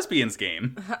playing the lesbians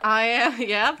game. I am.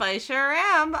 Yep, I sure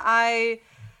am.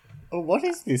 Oh, what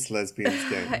is this lesbians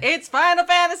game? It's Final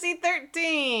Fantasy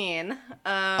 13.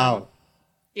 Oh,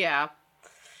 Yeah.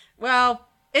 Well,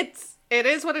 it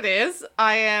is what it is.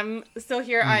 I am still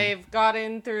here. I've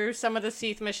gotten through some of the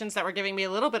Seath missions that were giving me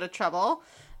a little bit of trouble.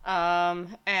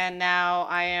 And now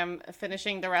I am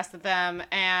finishing the rest of them.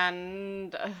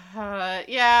 And,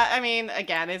 yeah, I mean,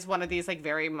 again, it's one of these, like,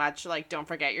 very much, like, don't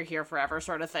forget you're here forever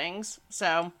sort of things.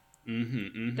 So,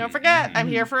 don't forget, I'm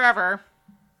here forever.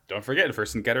 Don't forget,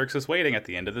 Vercingetorix is waiting at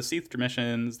the end of the Seath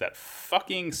missions. That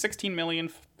fucking 16 million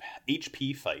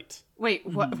HP fight. Wait,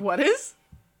 what is?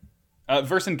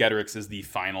 Vercingetorix is the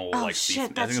final, like, shit,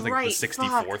 Seath, I that's think it's like right, the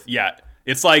 64th. fuck. Yeah.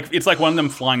 It's like one of them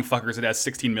flying fuckers that has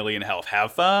 16 million health.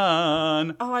 Have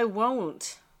fun. Oh, I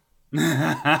won't.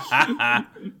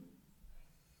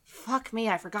 Fuck me,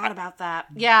 I forgot about that.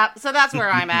 Yeah, so that's where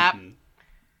I'm at.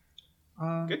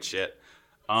 Good shit.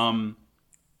 I've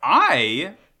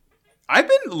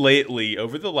been lately,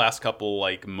 over the last couple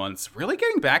like months, really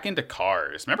getting back into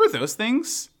cars. Remember those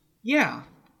things? Yeah.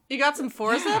 You got some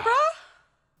Forza, bro?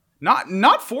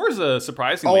 Not Forza,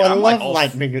 surprisingly. I I'm love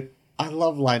like, Lightning. I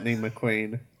love Lightning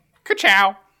McQueen.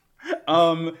 Ka-chow.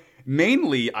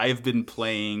 Mainly, I've been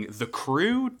playing The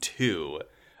Crew 2.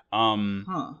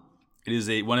 It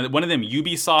is one of them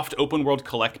Ubisoft open world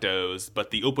collectos,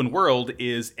 but the open world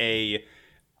is a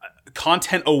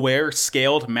content aware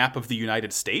scaled map of the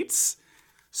United States.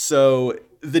 So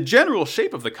the general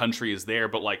shape of the country is there,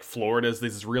 but like Florida's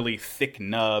this really thick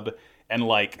nub, and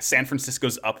like San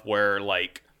Francisco's up where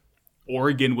like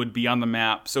Oregon would be on the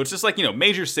map. So it's just like,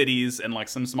 major cities and like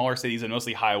some smaller cities and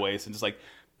mostly highways and just like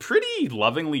pretty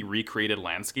lovingly recreated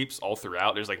landscapes all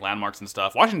throughout. There's like landmarks and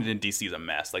stuff. Washington, D.C. is a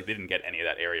mess. Like they didn't get any of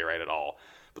that area right at all.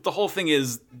 But the whole thing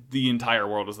is the entire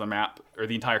world is the map, or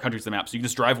the entire country is the map. So you can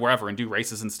just drive wherever and do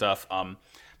races and stuff.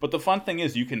 But the fun thing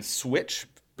is you can switch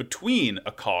between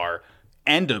a car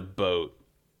and a boat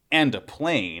and a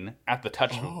plane at the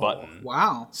touch of a button.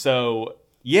 Wow. So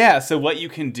what you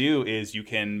can do is you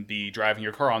can be driving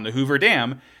your car on the Hoover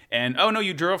Dam, and oh no,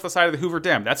 you drove off the side of the Hoover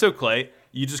Dam. That's okay.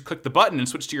 You just click the button and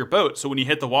switch to your boat. So when you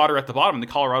hit the water at the bottom of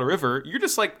the Colorado River, you're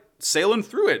just like sailing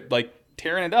through it, like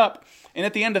tearing it up. And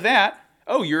at the end of that,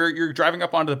 oh, you're driving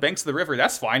up onto the banks of the river.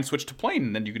 That's fine. Switch to plane,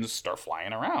 and then you can just start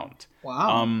flying around.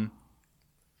 Wow.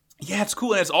 Yeah, it's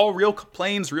cool, and it's all real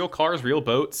planes, real cars, real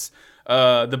boats.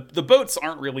 The boats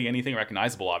aren't really anything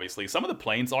recognizable, obviously. Some of the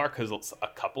planes are, because a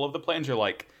couple of the planes are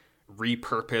like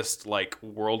repurposed like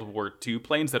World War II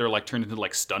planes that are like turned into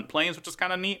like stunt planes, which is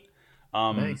kind of neat.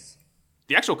 Nice.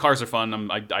 The actual cars are fun.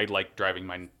 I like driving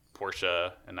my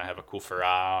Porsche, and I have a cool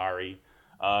Ferrari.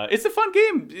 It's a fun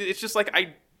game. It's just like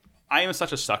I am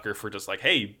such a sucker for just like,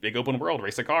 hey, big open world,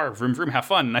 race a car, vroom vroom, have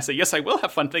fun. And I say, yes, I will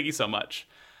have fun. Thank you so much.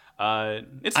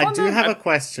 It's fun. I do have a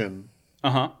question.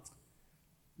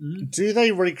 Do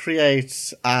they recreate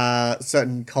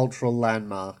certain cultural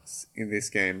landmarks in this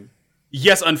game?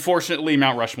 Yes, unfortunately,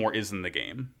 Mount Rushmore is in the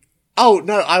game. Oh,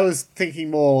 no, I was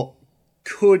thinking more,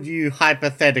 could you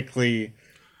hypothetically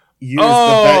use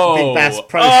the Big Bass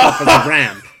Pro Shop as a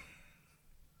ramp?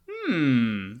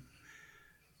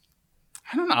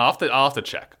 I don't know. I'll have to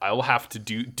check. I will have to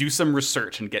do some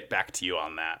research and get back to you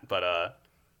on that. But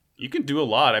you can do a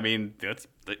lot. I mean, they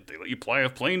let you fly a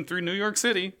plane through New York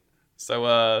City.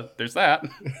 So there's that.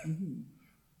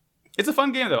 It's a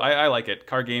fun game, though. I like it.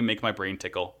 Car game, make my brain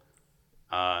tickle.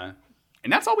 And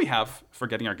that's all we have for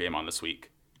getting our game on this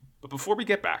week. But before we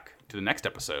get back to the next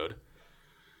episode,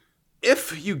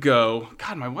 if you go...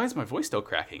 God, why is my voice still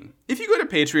cracking? If you go to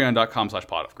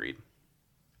patreon.com/potofgreed,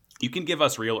 you can give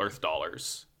us real Earth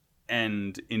dollars.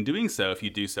 And in doing so, if you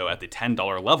do so at the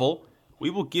 $10 level, we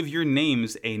will give your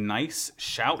names a nice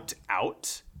shout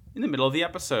out in the middle of the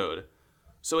episode.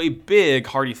 So a big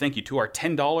hearty thank you to our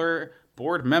 $10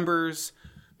 board members,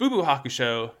 Boo Boo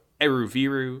Hakusho, Eru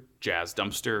Viru, Jazz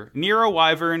Dumpster, Nero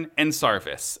Wyvern, and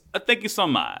Sarvis. Thank you so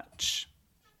much.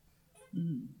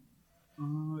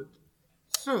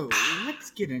 So, let's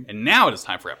get in. And now it is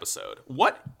time for episode.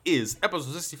 What is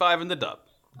episode 65 in the dub?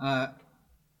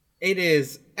 It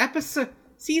is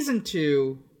season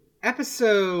 2,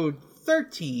 episode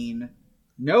 13,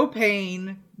 No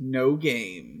Pain, No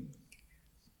Game.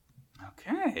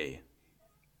 Okay.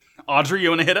 Audrey, you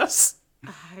want to hit us?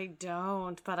 I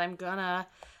don't, but I'm gonna.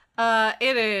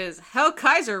 It is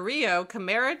Hellkaiser Rio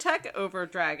Chimera Tech Over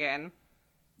Dragon.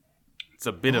 It's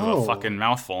a bit of a fucking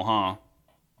mouthful, huh?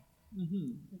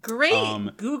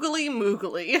 Great googly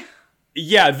moogly.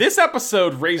 Yeah, this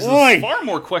episode raises far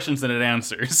more questions than it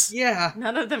answers. Yeah.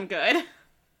 None of them good.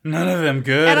 None of them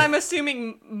good. And I'm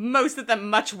assuming most of them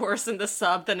much worse in the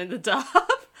sub than in the dub.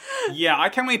 Yeah, I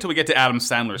can't wait till we get to Adam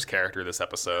Sandler's character this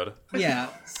episode. Yeah.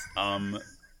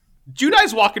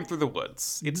 Judai's walking through the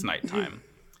woods. It's nighttime.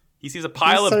 He sees a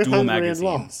pile of dual magazines.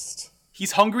 Lost.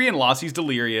 He's hungry and lost. He's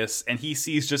delirious, and he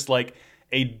sees just like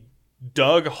a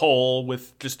dug hole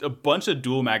with just a bunch of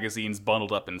dual magazines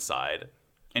bundled up inside.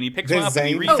 And he picks one up and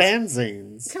he reads.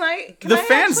 Fanzines. Can I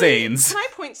fanzines. Can I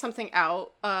point something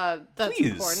out that's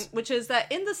Please. important? Which is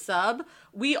that in the sub,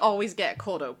 we always get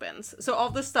cold opens. So all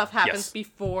this stuff happens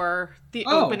before the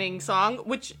opening song,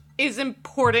 which is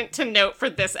important to note for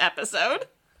this episode.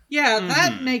 Yeah,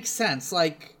 that makes sense.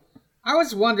 Like, I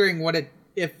was wondering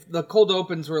if the cold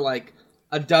opens were like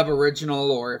a dub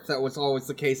original or if that was always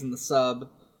the case in the sub.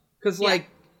 Because, I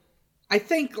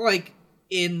think,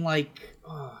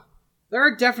 there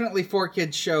are definitely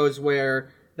 4Kids shows where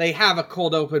they have a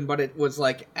cold open, but it was,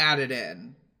 added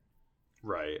in.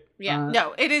 Right. Yeah,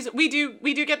 no, it is, we do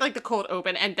get, the cold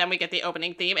open, and then we get the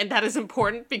opening theme, and that is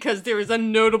important because there is a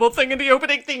notable thing in the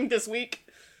opening theme this week.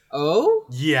 Oh?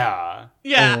 Yeah.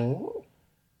 Yeah. Oh.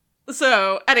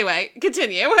 So, anyway,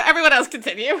 continue. Everyone else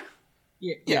continue.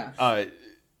 Yeah.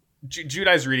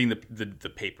 Judai's reading the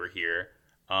paper here,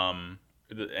 and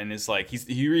it's like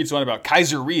he reads one about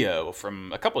Kaiser Rio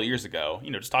from a couple of years ago.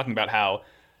 Just talking about how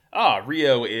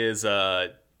Rio is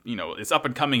this up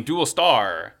and coming dual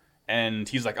star, and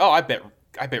he's like, oh, I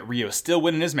bet Rio's still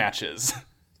winning his matches.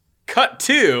 Cut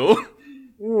to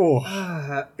Ooh,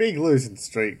 big losing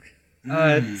streak.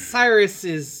 Cyrus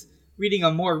is reading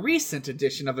a more recent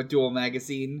edition of a Duel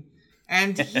magazine,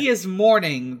 and he is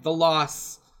mourning the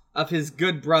loss of his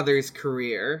good brother's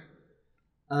career.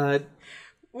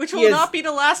 Which will not be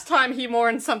the last time he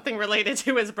mourns something related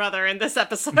to his brother in this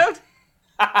episode.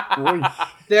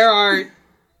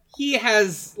 He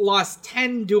has lost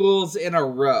 10 duels in a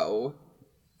row.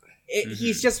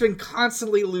 He's just been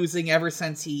constantly losing ever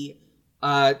since he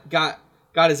got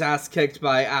his ass kicked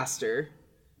by Aster.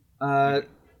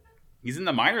 He's in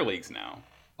the minor leagues now.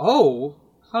 Oh,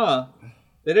 huh.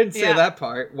 They didn't say that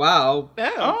part. Wow.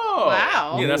 Oh,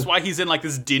 wow. Yeah, that's why he's in like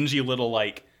this dingy little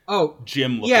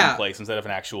gym looking place instead of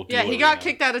an actual duel. Yeah, he got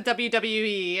kicked out of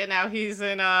WWE, and now he's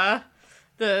in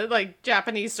the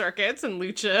Japanese circuits and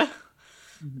lucha.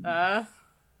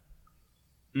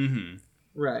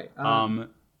 Right.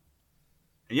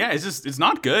 Yeah, it's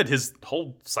not good. His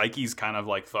whole psyche's kind of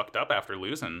fucked up after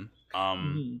losing.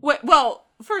 Well,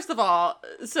 first of all,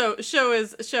 so show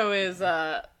is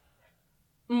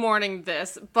mourning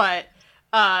this, but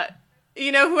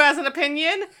you know who has an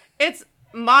opinion? It's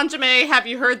Manjime. Have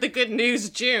you heard the good news,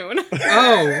 June?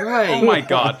 Oh, right. Oh my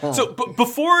god. So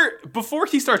before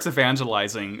he starts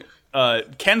evangelizing,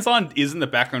 Kenzan is in the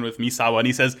background with Misawa, and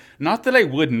he says, "Not that I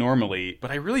would normally,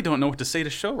 but I really don't know what to say to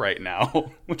Sho right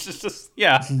now." Which is just,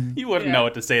 you wouldn't know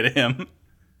what to say to him.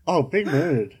 Oh, big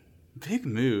mood. Big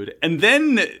mood. And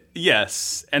then,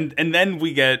 yes, and then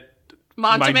we get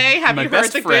Manjime, have you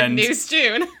heard the good news,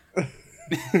 June?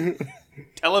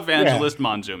 Televangelist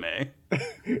Manjime.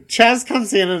 Chaz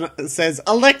comes in and says,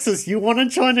 Alexis, you want to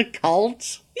join a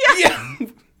cult? Yeah.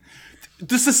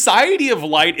 The Society of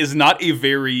Light is not a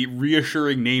very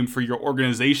reassuring name for your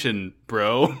organization,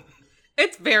 bro.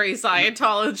 It's very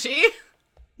Scientology.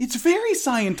 It's very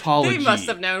Scientology. They must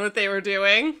have known what they were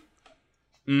doing.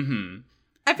 Mm-hmm.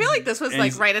 I feel like this was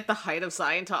right at the height of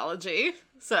Scientology,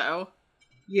 so...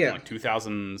 Yeah.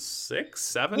 2006,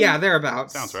 7? Yeah,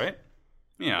 thereabouts. Sounds right.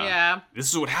 Yeah. This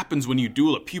is what happens when you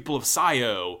duel a pupil of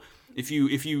Scio. If you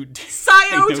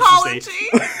Scientology!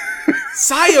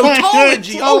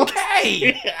 Scientology,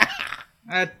 okay!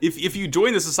 Uh, If you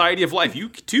join the Society of Life, you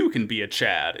too can be a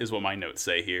Chad, is what my notes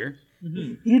say here.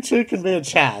 You too can be a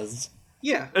Chaz.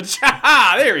 yeah. A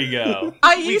Chad, there you go.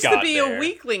 I used to be a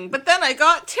weakling, but then I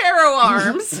got tarot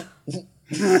arms.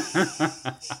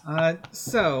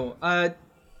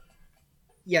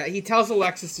 Yeah, he tells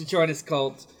Alexis to join his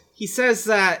cult. He says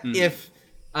that if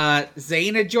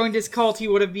Zane had joined his cult, he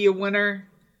would be a winner.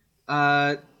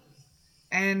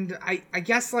 And I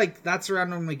guess, that's around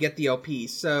when we get the OP,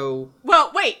 so...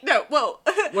 Well, wait, no,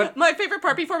 What? my favorite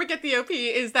part before we get the OP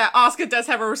is that Asuka does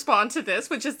have a response to this,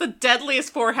 which is the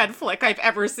deadliest forehead flick I've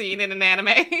ever seen in an anime.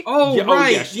 Oh,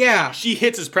 right, yeah. She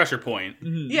hits his pressure point.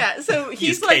 Yeah, so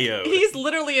he's KO'd. he's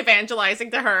literally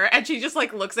evangelizing to her, and she just,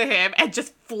 looks at him and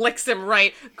just flicks him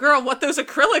right. Girl, what those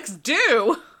acrylics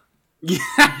do!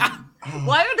 Yeah.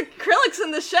 Why are the acrylics in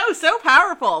the show so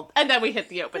powerful? And then we hit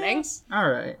the opening.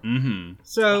 Alright. Mm-hmm.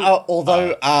 So...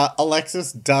 Although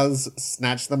Alexis does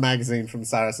snatch the magazine from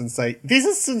Cyrus and say, this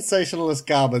is sensationalist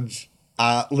garbage,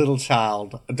 little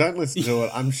child. Don't listen to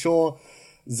it. I'm sure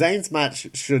Zane's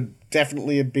match should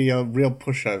definitely be a real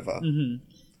pushover. Mm-hmm.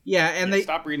 Yeah, and they...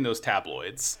 Stop reading those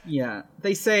tabloids. Yeah.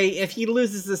 They say if he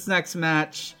loses this next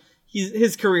match,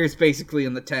 his career's basically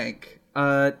in the tank.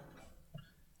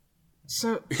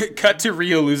 So Cut to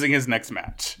Rio losing his next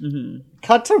match. Mm-hmm.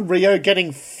 Cut to Rio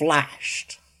getting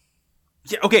flashed.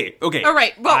 Yeah, okay. All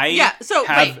right. Well, So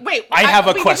wait. I have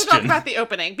a question. We need to talk about the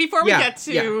opening before we get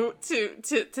to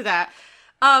that.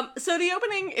 So the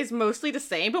opening is mostly the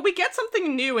same, but we get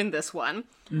something new in this one,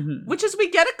 which is we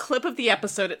get a clip of the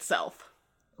episode itself.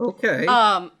 Okay.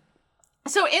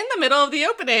 So in the middle of the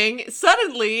opening,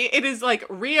 suddenly it is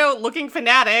Rio looking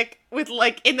fanatic with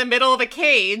in the middle of a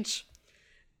cage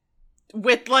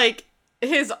with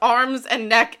his arms and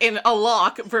neck in a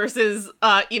lock versus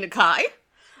Inukai.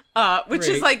 Which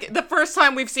is the first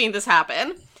time we've seen this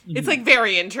happen. It's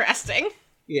very interesting.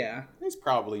 Yeah. It's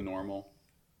probably normal.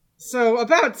 So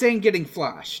about Zane getting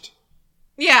flashed.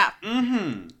 Yeah.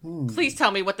 Mm-hmm. Please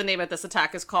tell me what the name of this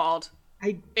attack is called.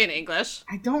 In English.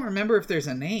 I don't remember if there's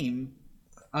a name.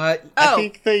 I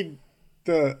think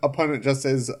the opponent just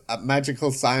says a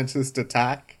magical scientist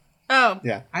attack. Oh.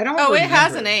 Yeah. I don't Oh, remember. it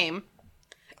has a name.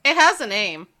 It has a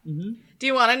name. Mm-hmm. Do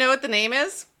you want to know what the name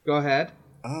is? Go ahead.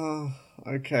 Oh,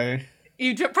 okay.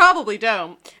 You probably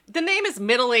don't. The name is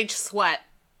Middle-Aged Sweat.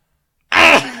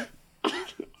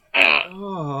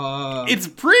 It's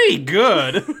pretty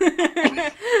good.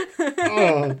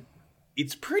 Oh.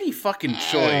 It's pretty fucking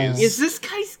choice. Is this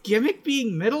guy's gimmick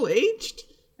being middle-aged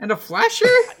and a flasher?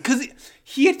 Because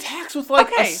he attacks with like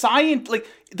a Okay. science. Like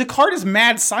the card is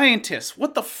mad scientist.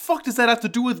 What the fuck does that have to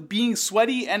do with being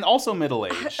sweaty and also middle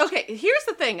aged? Okay, here's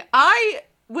the thing. I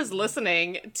was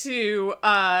listening to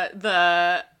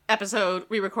the episode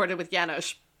we recorded with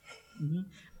Janos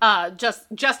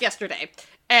just yesterday,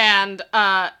 and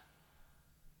I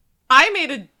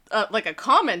made a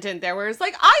comment in there where it's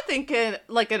like, I think an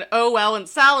OL and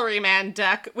Salaryman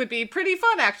deck would be pretty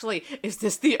fun, actually. Is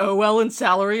this the OL and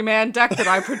Salaryman deck that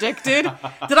I predicted?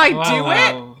 Did I do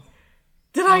it?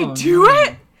 Did I do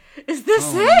it? Is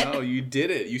this it? No, you did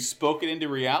it. You spoke it into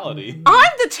reality.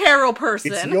 I'm the tarot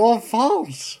person. It's your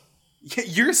fault.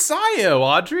 You're Sayo,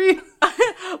 Audrey.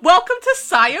 Welcome to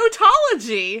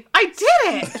Scientology. I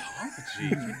did it.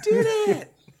 You did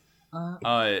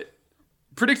it.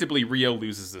 Predictably, Rio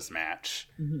loses this match.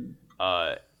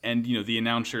 And, you know, the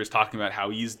announcer is talking about how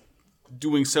he's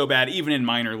doing so bad, even in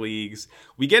minor leagues.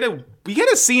 We get a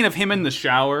scene of him in the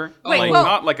shower.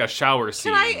 Not like a shower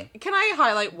scene. Can I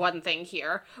highlight one thing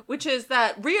here, which is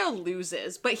that Rio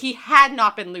loses, but he had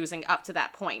not been losing up to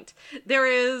that point. There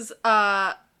is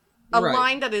a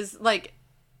line that is like,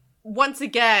 once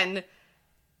again,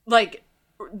 like,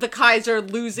 the Kaiser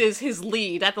loses his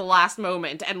lead at the last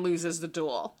moment and loses the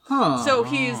duel. So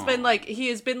he has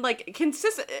been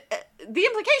consistent. The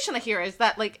implication here is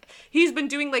that like he's been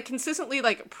doing like consistently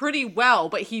like pretty well,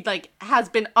 but he like has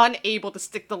been unable to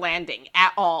stick the landing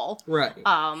at all. Right.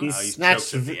 He he snatched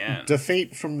choked at the end.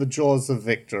 defeat from the jaws of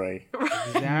victory.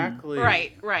 Exactly.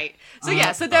 Right.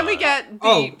 So then we get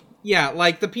the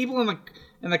like the people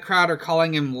in the crowd are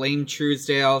calling him Lame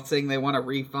Truesdale, saying they want a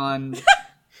refund.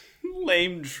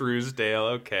 Lame Truesdale.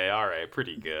 Okay, all right,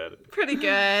 pretty good. Pretty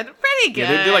good.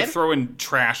 Yeah, they're like throwing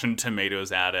trash and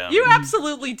tomatoes at him. You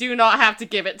absolutely do not have to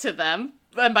give it to them.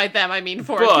 And by them, I mean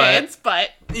four kids, but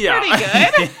yeah.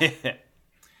 pretty good.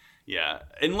 Yeah,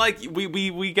 and like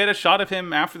we get a shot of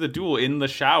him after the duel in the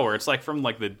shower. It's like from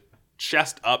like the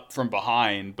chest up from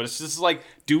behind, but it's just like,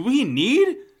 do we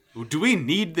need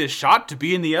this shot to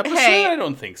be in the episode? Hey, I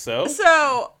don't think so.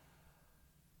 So,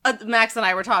 Max and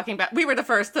I were talking about, we were the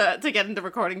first to get in the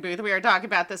recording booth. We were talking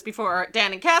about this before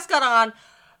Dan and Cass got on.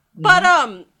 But,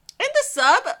 in the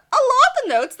sub, a lot of the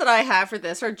notes that I have for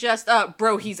this are just,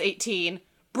 bro, he's 18.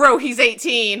 Bro, he's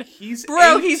 18. He's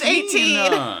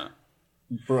 18.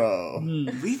 Bro.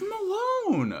 Leave him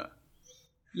alone.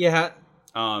 Yeah.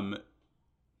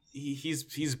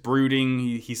 He's brooding.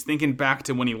 He's thinking back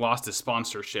to when he lost his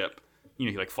sponsorship. You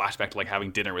know, he like flashback to like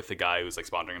having dinner with the guy who's like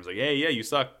sponsoring him. He's like, hey, yeah, you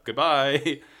suck.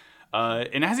 Goodbye.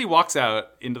 And as he walks out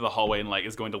into the hallway and like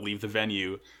is going to leave the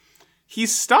venue,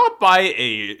 he's stopped by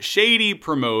a shady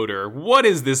promoter. What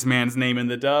is this man's name in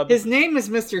the dub? His name is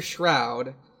Mr.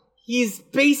 Shroud. He's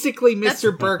basically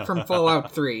Mr. Burke from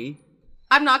Fallout 3.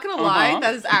 I'm not gonna lie,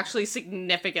 that is actually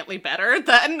significantly better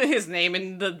than his name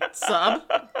in the sub.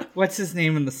 What's his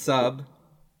name in the sub?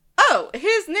 Oh,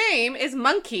 his name is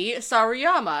Monkey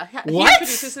Sarayama. He What?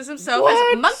 introduces himself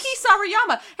as Monkey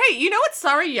Sarayama. Hey, you know what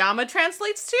Sarayama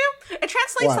translates to? It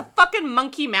translates to fucking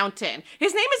Monkey Mountain.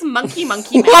 His name is Monkey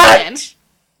Mountain.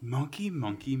 Monkey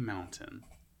Mountain.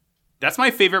 That's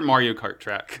my favorite Mario Kart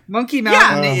track. Monkey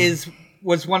Mountain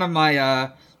was one of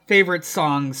my favorite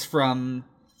songs from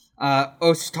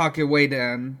Osutaka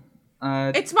Ueden.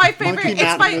 It's my favorite. Monkey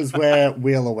Mountain is where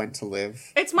Wheeler went to live.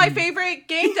 It's my favorite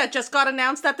game that just got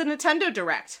announced at the Nintendo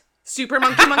Direct. Super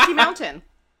Monkey Mountain.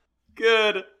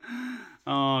 Good.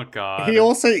 Oh, God. He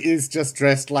also is just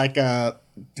dressed like a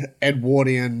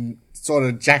Edwardian sort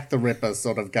of Jack the Ripper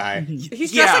sort of guy.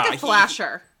 He's dressed like a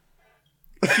flasher.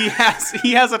 He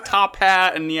has a top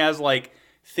hat and he has like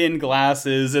thin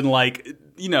glasses and like,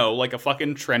 you know, like a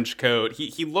fucking trench coat.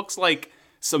 He looks like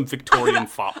some Victorian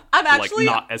fop. I'm actually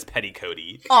like not as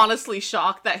petticoaty. Honestly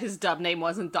shocked that his dub name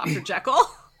wasn't Dr. Jekyll.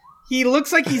 He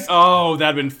looks like he's... Oh,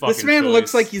 that'd been fucking This man choice.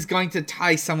 looks like he's going to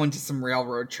tie someone to some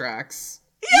railroad tracks.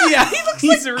 Yeah, he looks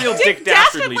he's like a real Dick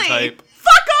Dastardly type.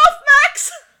 Fuck off,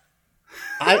 Max!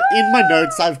 In my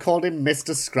notes, I've called him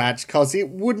Mr. Scratch because it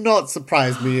would not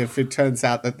surprise me if it turns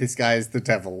out that this guy is the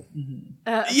devil.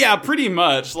 Yeah, pretty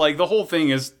much. Like, the whole thing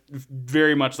is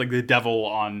very much like the devil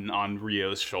on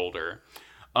Rio's shoulder.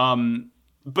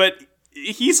 But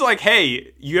he's like,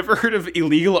 hey, you ever heard of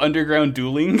illegal underground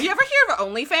dueling? You ever hear of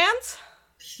OnlyFans?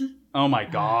 Oh my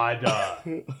God.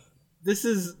 This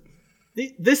isn't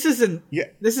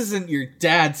your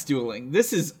dad's dueling.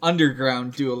 This is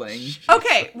underground dueling.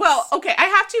 Okay, I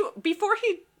have to, before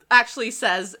he actually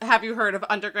says, "Have you heard of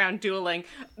underground dueling?"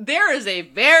 There is a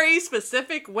very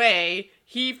specific way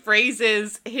he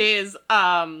phrases his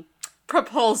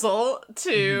proposal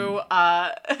to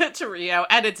to Rio,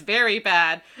 and it's very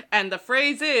bad. And the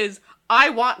phrase is, "I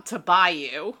want to buy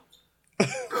you."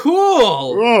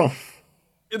 Cool. Ugh.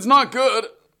 It's not good.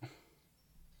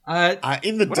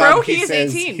 In the Bro, dub, he is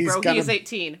says 18. he's Bro, gonna... he is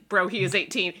 18. Bro, he is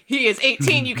 18. He is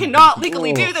 18. You cannot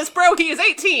legally do this, bro. He is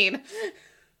 18.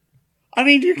 I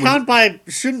mean, you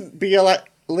shouldn't be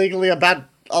legally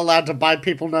allowed to buy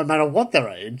people no matter what their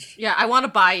age. Yeah, I want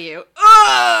to buy you.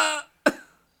 Ugh!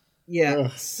 Yeah.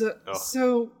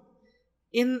 So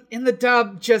in the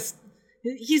dub,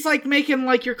 he's like making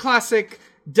like your classic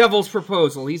devil's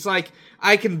proposal. He's like,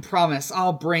 I can promise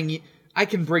I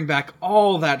can bring back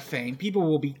all that fame. People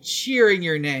will be cheering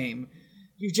your name.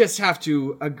 You just have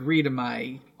to agree to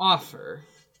my offer.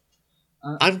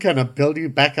 I'm gonna build you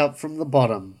back up from the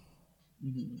bottom.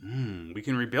 We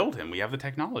can rebuild him. We have the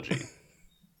technology.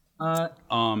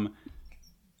 And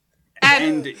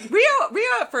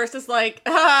Rio at first is like,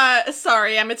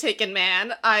 sorry, I'm a taken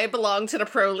man. I belong to the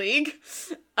pro league.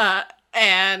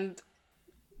 And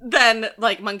then,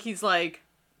 like, Monkey's like,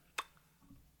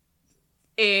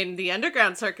 in the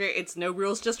underground circuit, it's no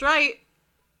rules, just right.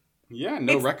 Yeah,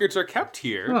 no records are kept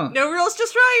here. Huh. No rules,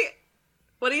 just right.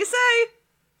 What do you say?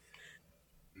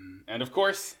 And of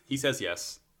course, he says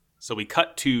yes. So we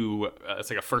cut to, it's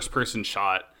like a first-person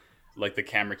shot, like the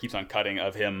camera keeps on cutting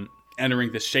of him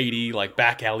entering this shady, like,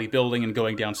 back alley building and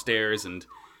going downstairs, and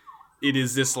it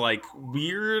is this, like,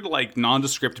 weird, like,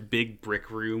 nondescript big brick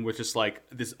room with just, like,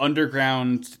 this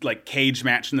underground, like, cage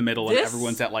match in the middle, and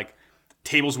everyone's at, like,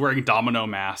 tables wearing domino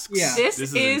masks. Yeah. This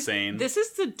is insane. This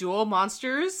is the Duel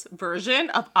Monsters version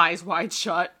of Eyes Wide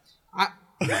Shut. Oh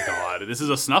my god, this is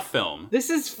a snuff film. This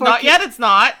is fucking... Not yet, it's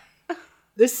not.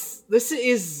 This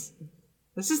is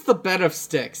the bed of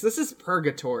sticks. This is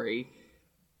purgatory.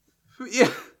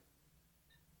 Yeah.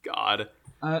 God.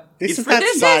 This is that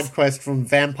side quest from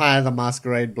Vampire the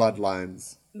Masquerade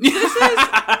Bloodlines.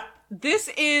 This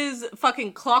is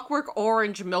fucking Clockwork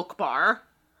Orange Milk Bar.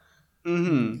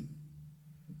 Mm-hmm.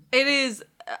 It is...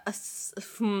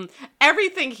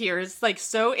 everything here is, like,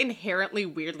 so inherently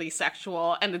weirdly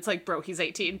sexual, and it's like, bro, he's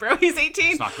 18. Bro, he's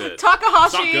 18. It's not good.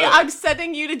 Takahashi, It's not good. I'm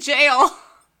sending you to jail.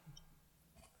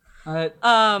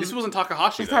 This wasn't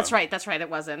Takahashi, though. That's right, it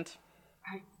wasn't.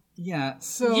 Yeah,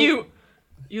 so...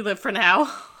 You live for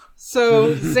now.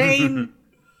 So, Zane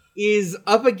is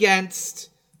up against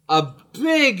a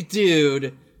big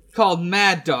dude called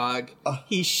Mad Dog.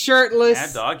 He's shirtless.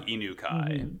 Mad Dog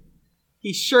Inukai.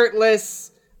 He's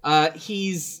shirtless.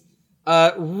 He's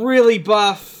really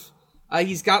buff.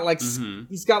 He's got like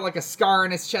a scar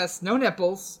on his chest. No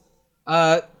nipples.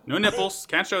 No nipples.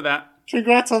 Can't show that.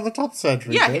 Congrats on the top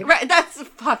surgery. Yeah, dude. right, that's...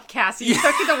 Fuck, Cassie. You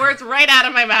took the words right out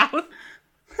of my mouth.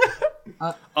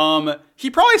 He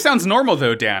probably sounds normal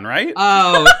though, Dan, right?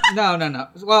 Oh, no.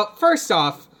 Well, first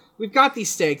off, we've got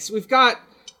these stakes. We've got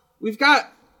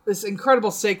this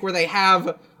incredible stake where they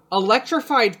have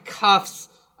electrified cuffs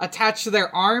attached to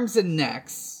their arms and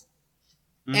necks.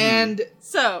 And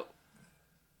So...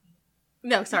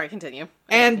 No, sorry, continue.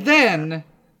 And then,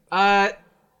 the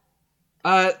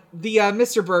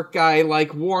Mr. Burke guy,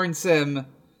 like, warns him,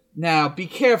 now, be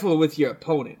careful with your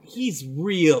opponent. He's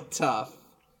real tough.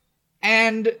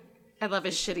 And, I love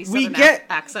his shitty we southern get-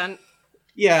 accent.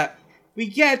 yeah, we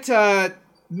get,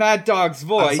 Mad Dog's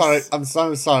voice. I'm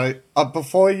so sorry.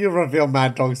 Before you reveal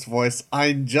Mad Dog's voice,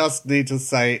 I just need to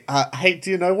say, hey,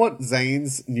 do you know what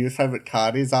Zane's new favorite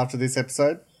card is after this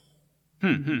episode?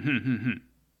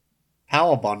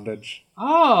 Power bondage.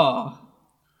 Oh.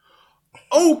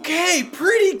 Okay,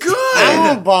 pretty good.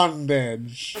 Power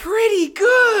bondage. Pretty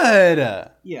good.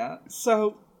 Yeah,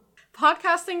 so,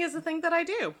 Podcasting is a thing that I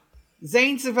do.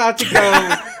 Zane's about to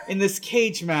go in this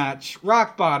cage match,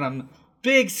 rock bottom,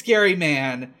 big scary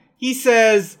man. He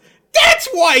says, "That's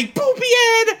right, poopy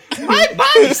head! My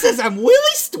body says I'm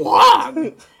really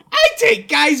strong! I take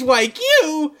guys like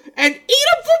you and eat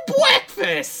them for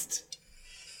breakfast!"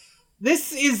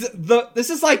 This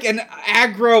is like an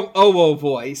aggro OO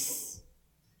voice.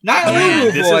 Not Man,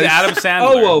 Lulu this voice. is Adam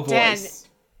Sandler. OO Dan, voice.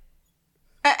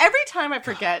 Every time I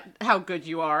forget how good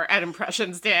you are at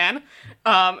impressions, Dan,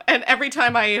 and every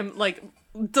time I am, like,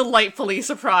 delightfully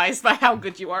surprised by how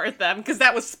good you are at them, because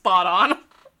that was spot on.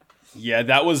 Yeah,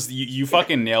 that was you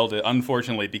fucking nailed it.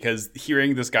 Unfortunately, because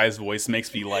hearing this guy's voice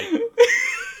makes me like want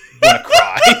to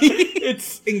cry.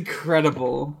 It's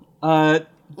incredible.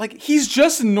 Like he's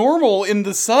just normal in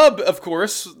the sub, of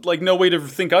course. Like no way to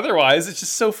think otherwise. It's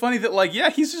just so funny that like yeah,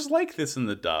 he's just like this in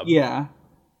the dub. Yeah.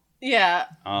 Yeah.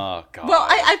 Oh god. Well,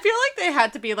 I feel like they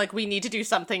had to be like, we need to do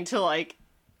something to like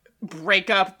break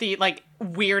up the like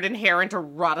weird inherent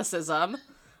eroticism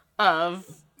of.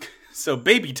 So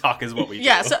baby talk is what we do.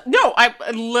 Yeah. So no,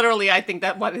 I think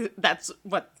that's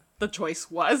what the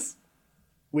choice was.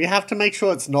 We have to make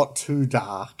sure it's not too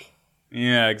dark.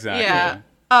 Yeah, exactly. Yeah.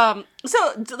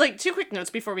 So, like, 2 quick notes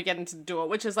before we get into the duel,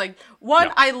 which is, like, one,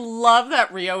 Yeah. I love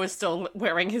that Rio is still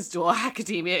wearing his Duel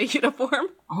Academia uniform.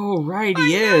 Oh, right,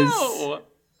 he is.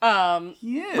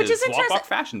 He is. Which is Walk, interesting. walk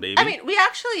fashion, baby. I mean, we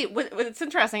actually, what's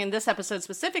interesting in this episode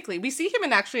specifically, we see him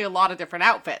in actually a lot of different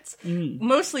outfits.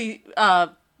 Mostly,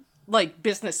 like,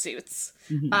 business suits.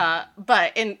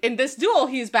 But in this duel,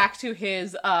 he's back to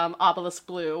his, Obelisk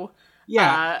Blue,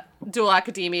 Duel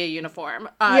Academia uniform.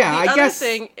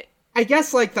 I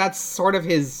guess, like, that's sort of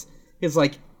his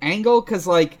like, angle, because,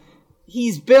 like,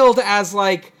 he's billed as,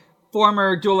 like,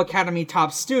 former Duel Academy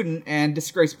top student and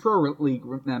disgraced Pro League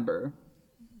member.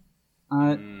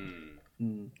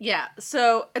 Yeah,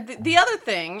 so the other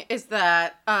thing is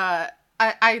that,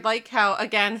 I like how,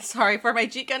 again, sorry for my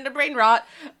G Gundam brain rot,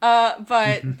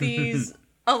 but these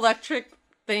electric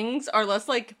things are less,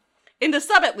 like, in the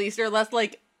sub at least, are less,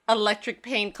 like, electric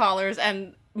paint collars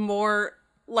and more,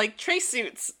 like, trace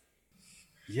suits.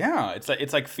 Yeah,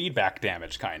 it's like feedback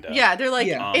damage, kind of. Yeah, they're like,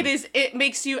 it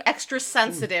makes you extra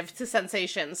sensitive to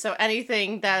sensations. So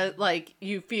anything that, like,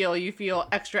 you feel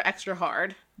extra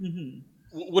hard. Mm-hmm.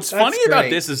 What's funny about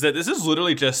this is that this is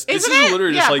literally just...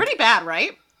 pretty bad,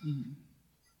 right?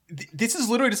 This is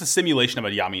literally just a simulation of a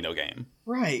Yamino game.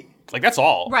 Right. Like, that's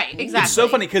all. Right, exactly. It's so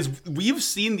funny, because we've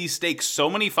seen these stakes so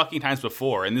many fucking times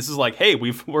before, and this is like, hey,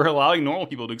 we're allowing normal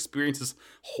people to experience this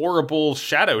horrible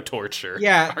shadow torture.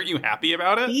 Yeah. Aren't you happy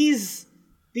about it? These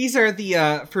are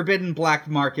the forbidden black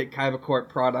market Kaiba Court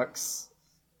products.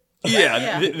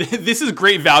 Yeah, this is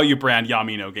great value brand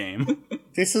Yamino game.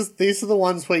 These are the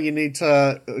ones where you need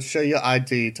to show your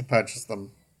ID to purchase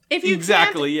them. If you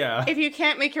If you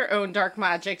can't make your own dark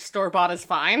magic, store-bought is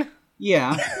fine.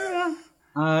 Yeah.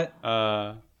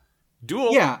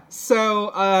 Duel. Yeah,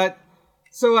 so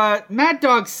Mad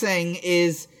Dog's thing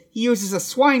is he uses a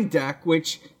swine deck,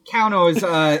 which counters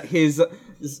his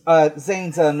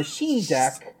Zane's machine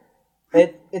deck.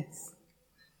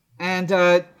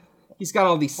 He's got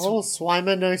all these... Oh,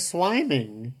 Swimer no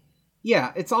swiming.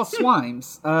 Yeah, it's all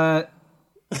swimes. I'm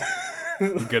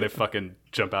gonna fucking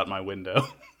jump out my window.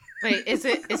 Wait, is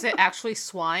it actually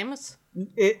swimes?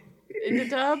 In the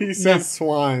dub? He says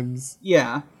swimes.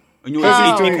 Yeah.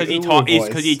 Because he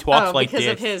talks like because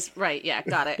this. of his right, yeah,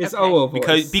 got it. His okay. OO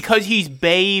voice. Because he's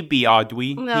baby,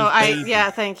 Audrey. No,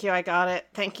 thank you, I got it.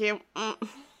 Thank you.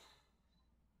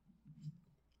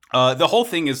 The whole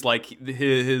thing is like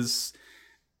his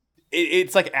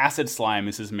it's like Acid Slime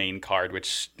is his main card,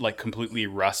 which like completely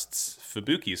rusts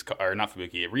Rio's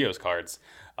cards.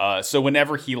 So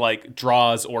whenever he like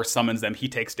draws or summons them, he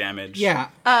takes damage. Yeah.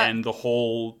 And the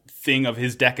whole thing of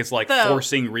his deck is like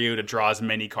forcing Rio to draw as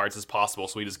many cards as possible,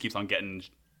 so he just keeps on getting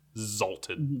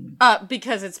zolted.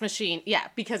 Because it's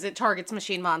because it targets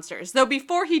machine monsters. Though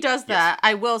before he does that,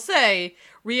 I will say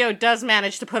Rio does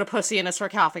manage to put a pussy in a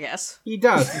sarcophagus. He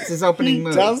does. It's his opening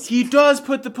move. He does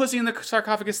put the pussy in the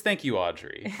sarcophagus. Thank you,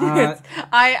 Audrey.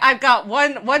 I've got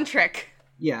one trick.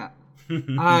 Yeah.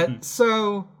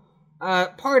 So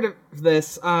part of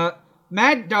this,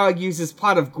 Mad Dog uses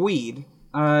Pot of Gweed.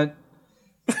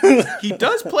 He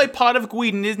does play Pot of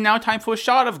Gweed, and it is now time for a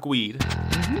shot of Gweed.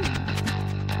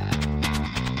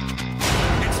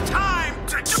 It's time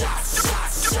to...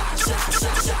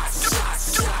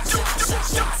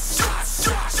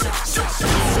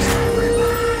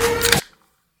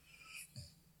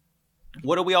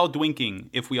 What are we all dwinking,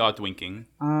 if we are dwinking?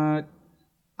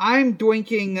 I'm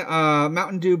dwinking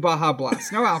Mountain Dew Baja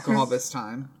Blast. No alcohol this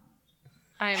time.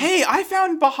 Hey, I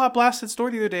found Baja Blast at the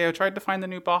store the other day. I tried to find the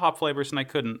new Baja flavors and I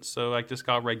couldn't, so I just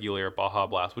got regular Baja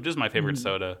Blast, which is my favorite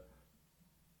soda.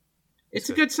 It's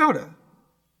a good soda.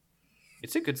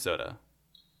 It's a good soda.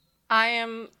 I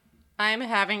am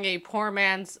having a poor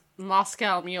man's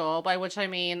Moscow Mule, by which I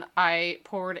mean I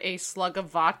poured a slug of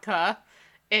vodka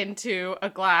into a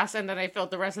glass and then I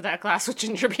filled the rest of that glass with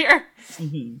ginger beer.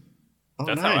 Oh,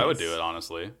 That's nice. how I would do it,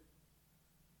 honestly.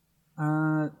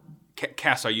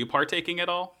 Cass, are you partaking at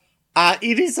all?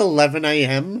 It is 11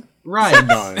 a.m. Right.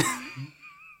 No.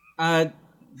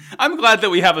 I'm glad that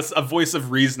we have a voice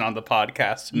of reason on the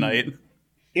podcast tonight.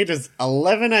 It is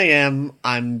 11 a.m.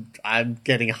 I'm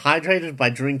getting hydrated by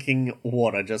drinking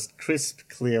water, just crisp,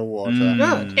 clear water.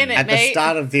 Good. In it, At the mate.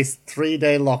 start of this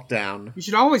 3-day lockdown. You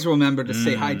should always remember to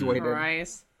stay hydrated.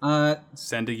 Christ.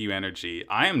 Sending you energy.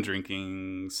 I am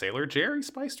drinking Sailor Jerry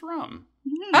spiced rum.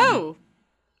 Oh.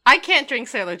 I can't drink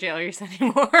Sailor Jellies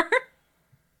anymore.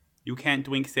 You can't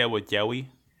drink Sailor Jelly?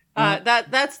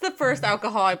 That's the first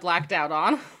alcohol I blacked out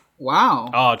on. Wow.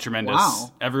 Oh, tremendous.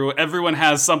 Wow. Everyone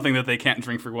has something that they can't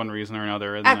drink for one reason or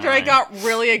another. After I got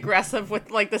really aggressive with,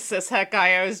 like, the cishet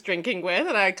guy I was drinking with,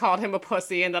 and I called him a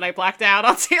pussy, and then I blacked out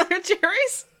on Sailor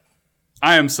Jerry's.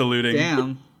 I am saluting.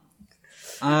 Damn.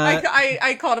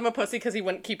 I called him a pussy because he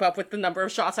wouldn't keep up with the number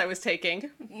of shots I was taking.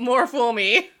 More fool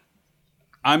me.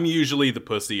 I'm usually the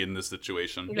pussy in this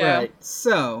situation. Yeah. Right.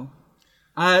 So,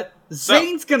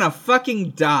 Zane's gonna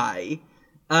fucking die.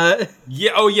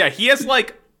 Yeah. Oh, yeah. He has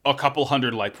like a couple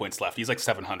hundred life points left. He's like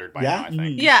 700 by now, I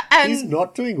think. Yeah, and He's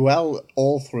not doing well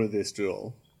all through this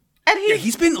duel. and Yeah,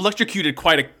 he's been electrocuted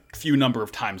quite a few number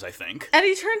of times, I think. and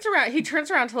he turns around. He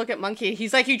turns around to look at Monkey.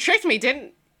 He's like, "You tricked me,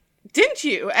 didn't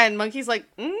you?" And Monkey's like,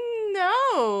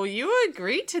 "No, you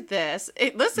agreed to this.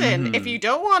 Listen, if you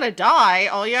don't want to die,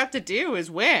 all you have to do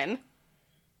is win."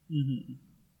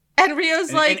 And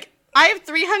Rio's like, "I have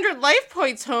 300 life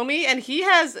points, homie, and he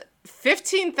has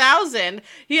 15,000.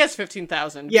 He has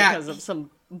 15,000 Yeah. because of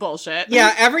some bullshit."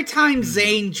 Yeah, every time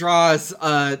Zane draws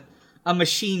a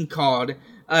machine card,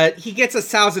 he gets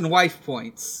 1,000 wife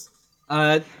points.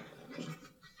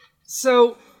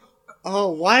 So, Oh,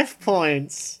 wife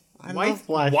points. I love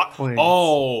wife points.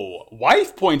 Oh,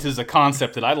 wife points is a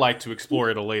concept that I'd like to explore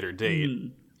at a later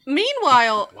date.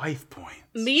 Meanwhile, Wife points.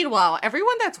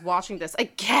 everyone that's watching this,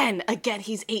 again,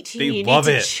 he's 18. They you love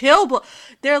need to it. chill.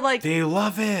 They're like, They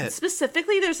love it.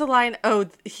 specifically, there's a line, "Oh,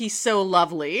 he's so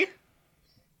lovely."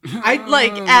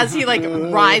 Like, as he, like,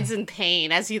 rides in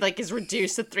pain, as he, like, is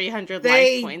reduced to 300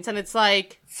 life points, and it's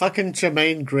like... Fucking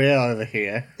Jermaine Greer over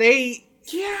here.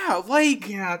 Yeah, like,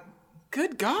 yeah,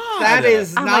 good God. that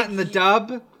is I'm not like, in the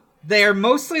dub. They're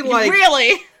mostly like...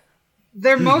 Really?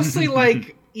 They're mostly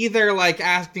like either like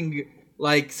acting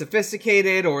like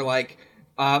sophisticated or like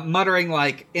muttering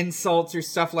like insults or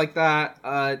stuff like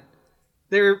that.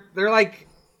 They're like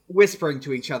whispering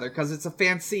to each other because it's a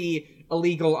fancy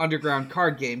illegal underground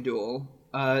card game duel.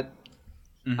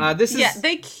 This is Yeah,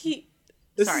 they keep...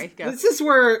 this Sorry, is, go. This is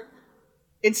where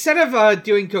instead of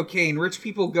doing cocaine, rich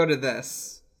people go to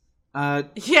this.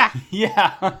 Yeah.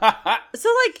 Yeah. So,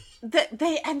 like,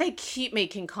 they keep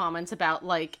making comments about,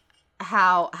 like,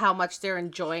 how much they're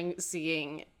enjoying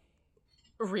seeing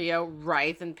Rio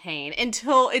writhe in pain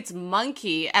until it's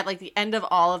Monkey at, like, the end of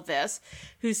all of this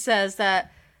who says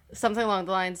that something along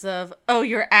the lines of, "Oh,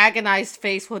 your agonized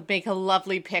face would make a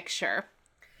lovely picture."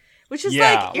 Which is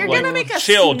Yeah, like, you're like, gonna make a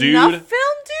chill, snuff dude.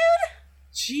 film,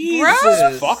 dude?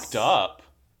 Jesus, Fucked up.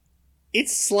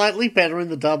 It's slightly better in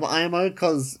the dub IMO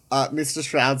because Mr.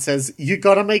 Shroud says, you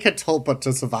gotta make a tulpa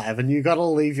to survive and you gotta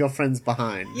leave your friends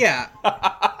behind. Yeah.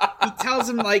 He tells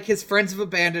him, like, his friends have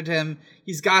abandoned him.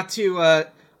 He's got to,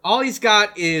 all he's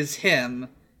got is him.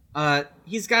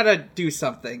 He's gotta do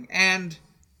something. And...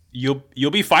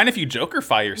 You'll be fine if you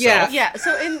Jokerify yourself. Yeah,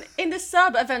 so in the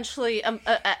sub, eventually,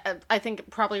 I think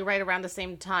probably right around the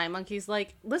same time, Monkey's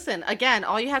like, "Listen, again,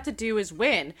 all you have to do is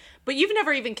win. But you've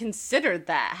never even considered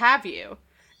that, have you?"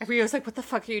 And Rio's like, "What the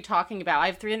fuck are you talking about? I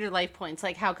have 300 life points.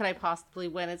 Like, how could I possibly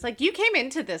win?" It's like, you came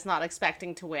into this not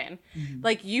expecting to win.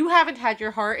 Like, you haven't had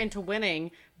your heart into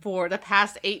winning for the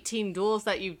past 18 duels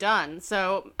that you've done.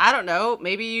 So, I don't know,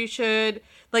 maybe you should,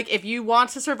 like, if you want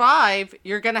to survive,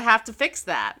 you're gonna have to fix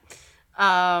that.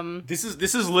 This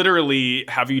is literally,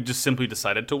 have you just simply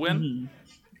decided to win?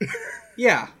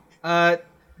 Yeah.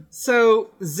 So,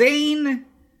 Zane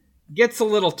gets a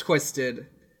little twisted.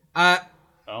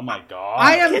 Oh my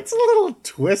God. It's a little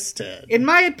twisted. In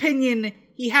my opinion,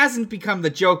 he hasn't become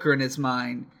the Joker in his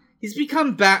mind. He's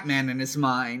become Batman in his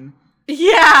mind.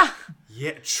 Yeah!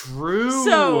 Yeah, true.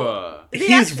 So-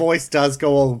 His voice does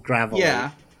go all gravelly.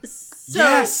 Yeah. So,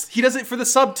 yes, he does it for the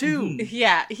sub too.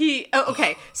 Yeah,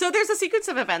 okay. So there's a sequence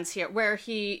of events here where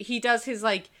he does his,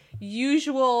 like,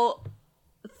 usual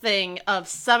thing of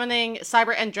summoning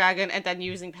Cyber and Dragon and then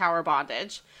using power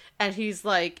bondage. And he's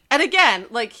like, and again,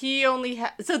 like, he only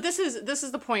so this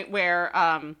is the point where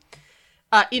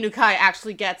Inukai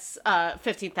actually gets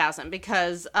 15,000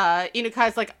 because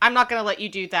Inukai's like, "I'm not gonna let you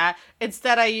do that.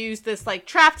 Instead, I use this, like,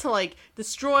 trap to, like,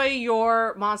 destroy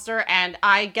your monster, and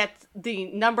I get the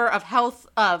number of health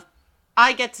of.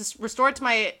 I get to restore to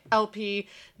my LP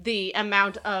the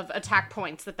amount of attack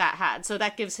points that had. So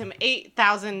that gives him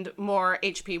 8,000 more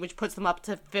HP, which puts them up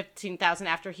to 15,000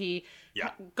 after he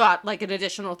got, like, an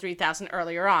additional 3,000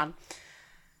 earlier on.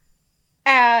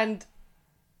 And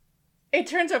it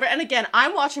turns over, and again,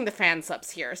 I'm watching the fan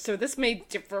subs here, so this may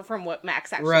differ from what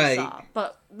Max actually saw.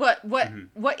 But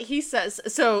what he says,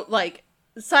 so, like,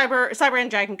 Cyber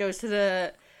and Dragon goes to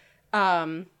the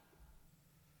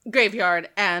graveyard,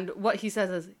 and what he says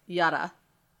is yada.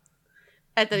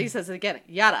 And then he says it again,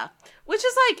 yada. Which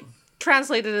is like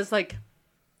translated as like,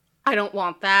 I don't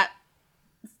want that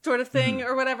sort of thing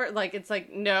or whatever. Like it's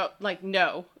like no,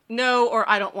 or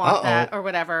I don't want that or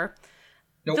whatever.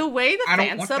 Nope. The way the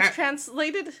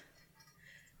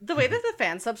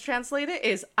fan subs translated it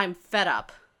is I'm fed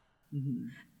up. Do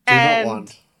not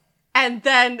want. And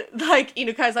then like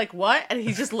Inukai's like, what? And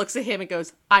he just looks at him and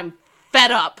goes, I'm fed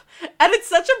up. And it's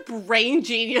such a brain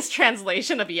genius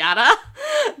translation of yada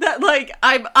that like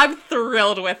I'm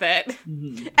thrilled with it.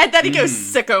 And then he goes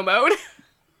sicko mode.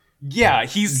 Yeah,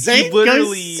 he Zane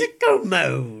literally goes sicko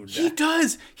mode. He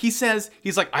does. He says,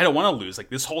 he's like, I don't want to lose.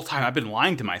 Like, this whole time I've been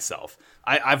lying to myself.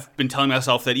 I've been telling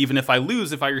myself that even if I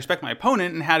lose, if I respect my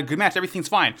opponent and had a good match, everything's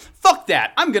fine. Fuck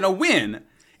that. I'm going to win.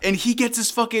 And he gets his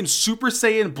fucking Super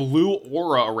Saiyan blue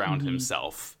aura around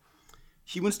himself.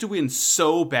 He wants to win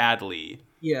so badly.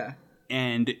 Yeah.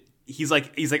 And he's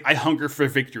like, I hunger for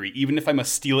victory, even if I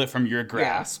must steal it from your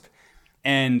grasp.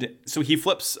 And so he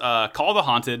flips Call of the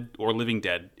Haunted or Living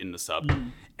Dead in the sub,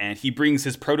 and he brings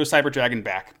his Proto Cyber Dragon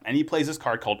back, and he plays this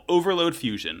card called Overload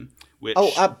Fusion, which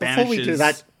before we do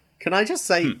that, can I just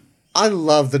say, I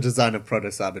love the design of Proto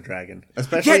Cyber Dragon,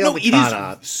 especially on the card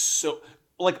art. So,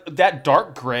 like, that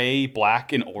dark gray,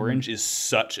 black, and orange is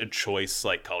such a choice,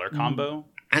 like, color combo.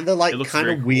 And the, like, kind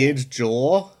of weird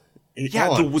jaw.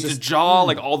 With the jaw,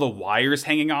 like, all the wires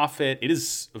hanging off it. It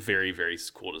is a very, very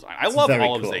cool design. I love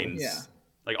all of Zane's. Yeah.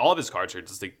 Like, all of his cards are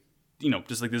just, like,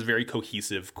 just, like, this very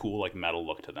cohesive, cool, like, metal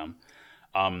look to them.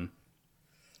 But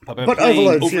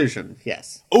Overload Fusion,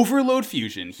 yes. Overload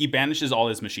Fusion. He banishes all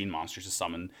his machine monsters to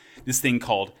summon this thing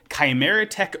called Chimera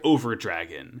Tech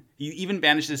Overdragon. He even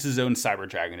banishes his own Cyber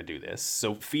Dragon to do this.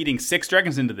 So feeding 6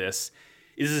 dragons into this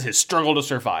is his struggle to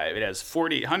survive. It has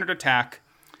 4,800 attack.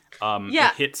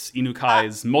 It hits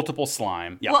Inukai's multiple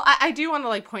slime. Yeah. Well, I do want to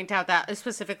like point out that a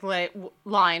specific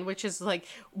line, which is like,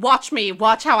 watch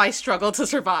how I struggle to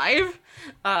survive.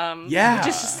 Which is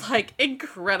just like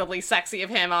incredibly sexy of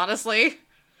him, honestly.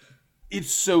 It's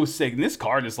so sick. And this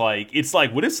card is like, it's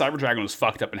like, what if Cyber Dragon was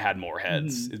fucked up and had more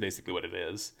heads, is basically what it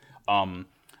is.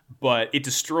 But it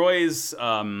destroys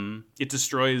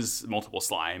multiple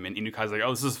slime, and Inukai's like,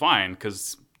 oh, this is fine,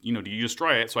 because, you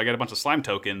destroy it, so I get a bunch of slime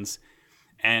tokens,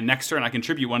 and next turn I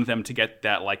contribute one of them to get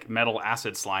that, like, metal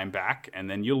acid slime back, and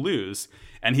then you'll lose.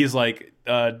 And he's like,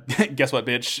 guess what,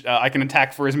 bitch? I can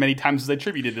attack for as many times as I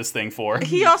tributed this thing for.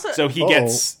 He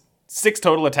gets 6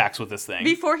 total attacks with this thing.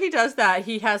 Before he does that,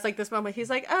 he has, like, this moment. He's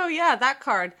like, oh, yeah, that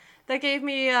card. That gave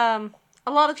me a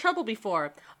lot of trouble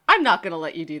before. I'm not going to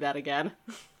let you do that again.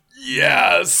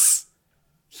 Yes!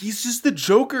 He's just the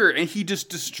Joker, and he just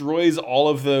destroys all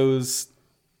of those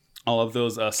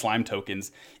slime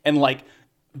tokens. And, like,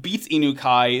 beats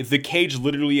Inukai. The cage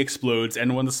literally explodes,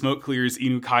 and when the smoke clears,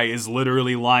 Inukai is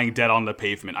literally lying dead on the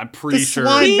pavement. I'm pretty sure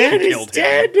he killed him.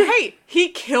 Dead. Hey, he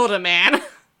killed a man.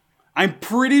 I'm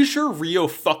pretty sure Rio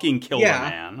fucking killed a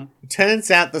man. Turns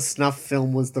out the snuff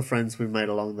film was the friends we made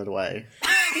along the way.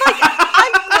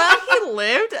 I'm glad he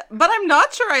lived, but I'm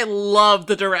not sure I love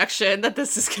the direction that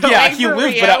this is going. Yeah, he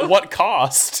lived, Rio. But at what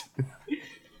cost?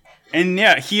 And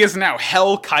yeah, he is now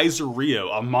Hell Kaiser Rio,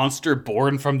 a monster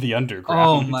born from the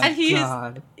underground. Oh my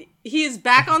god. He is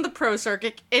back on the pro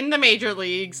circuit in the major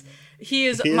leagues. He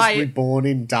is reborn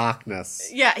in darkness.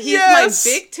 Yeah, he's my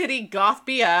big titty goth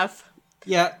BF.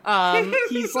 Yeah.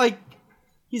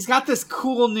 He's got this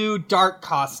cool new dark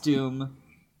costume.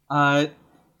 And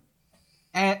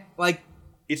like,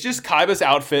 it's just Kaiba's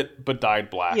outfit but dyed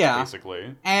black,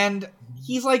 basically. And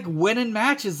he's like winning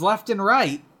matches left and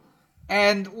right.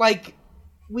 And like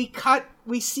we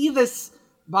see this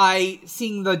by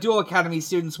seeing the Duel Academy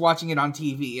students watching it on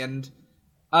TV, and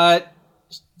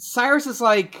Cyrus is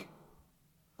like,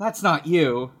 that's not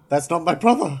you. That's not my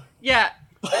brother. Yeah.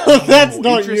 That's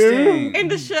not you. In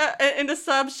the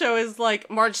sub show is like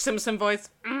Marge Simpson voice.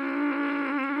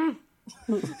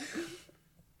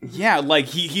 Yeah, like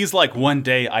he's like, one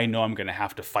day I know I'm gonna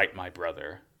have to fight my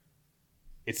brother.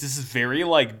 It's this very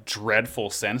like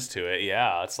dreadful sense to it.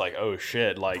 Yeah, it's like, oh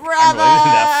shit, like brother! I'm related to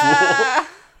that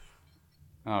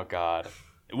fool. Oh god,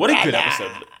 what a good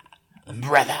episode,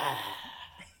 brother.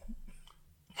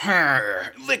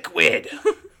 Liquid.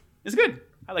 It's good.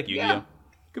 I like Yu-Gi-Oh. Yeah.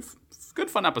 Good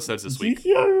fun episodes this week.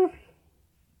 Yu-Gi-Oh!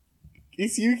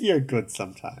 Is Yu-Gi-Oh good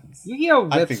sometimes? Yu-Gi-Oh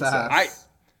rips ass.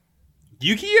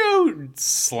 Yu-Gi-Oh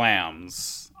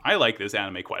slams. I like this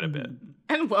anime quite a bit.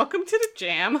 And welcome to the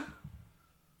jam.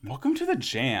 Welcome to the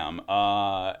jam.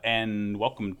 And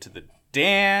welcome to the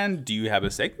Dan. Do you have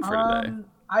a segment for today?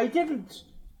 I didn't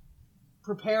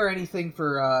prepare anything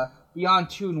for Beyond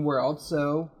Toon World,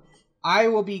 so I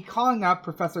will be calling up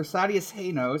Professor Sadius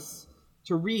Hanos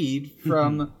to read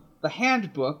from the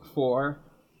handbook for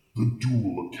the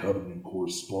Dual Academy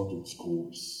Correspondence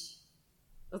Course.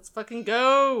 Let's fucking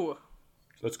go.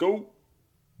 Let's go.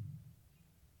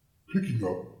 Picking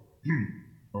up.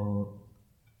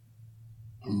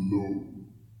 Hello.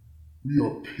 We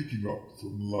are picking up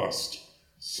from last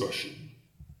session.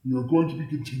 We are going to be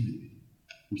continuing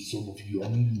with some of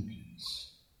Young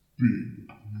Yugi's big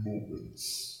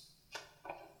moments.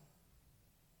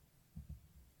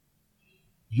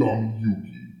 Young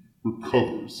Yugi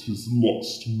recovers his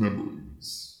lost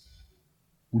memories.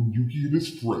 When Yugi and his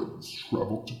friends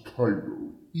traveled to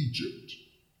Cairo, Egypt,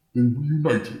 they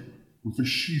reunited with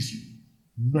Ishizu,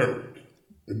 Merrick,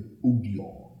 and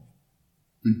Odeon.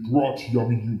 They brought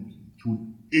Yami-Yugi to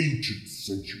an ancient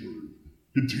sanctuary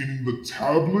containing the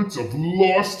tablets of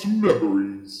lost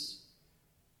memories.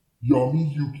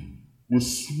 Yami-Yugi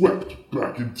was swept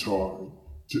back in time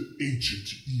to ancient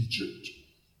Egypt,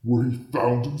 where he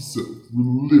found himself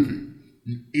reliving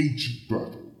the ancient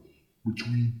battle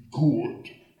between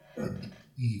good and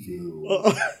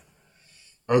evil.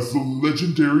 As the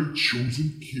legendary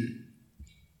Chosen King,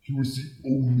 he was the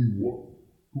only one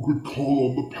who could call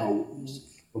on the powers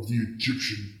of the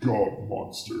Egyptian god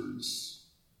monsters.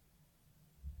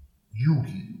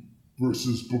 Yugi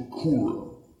versus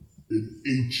Bakura in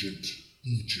ancient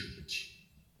Egypt.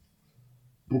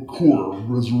 Bakura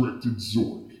resurrected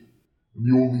Zork, and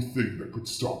the only thing that could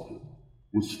stop him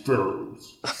was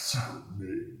Pharaoh's secret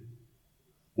name.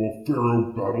 While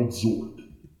Pharaoh battled Zork,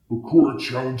 Bakura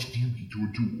challenged Yugi to a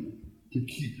duel to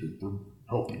keep him from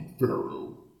helping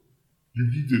Pharaoh.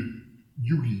 Yugi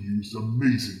used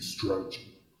amazing strategy,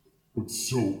 but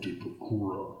so did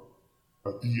Bakura.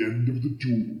 At the end of the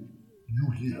duel,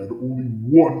 Yugi had only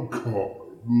one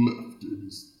card left in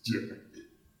his deck.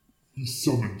 He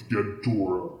summoned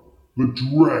Ghidorah, the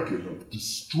Dragon of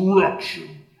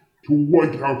Destruction, to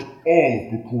wipe out all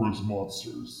of Bakura's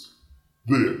monsters.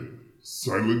 Then,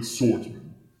 Silent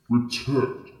Swordsman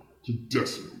returned to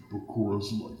decimate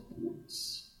Bakura's life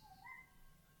points.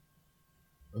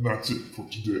 And that's it for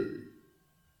today.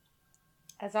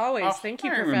 As always, thank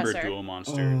you, I Professor. remember Duel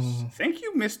Monsters. Thank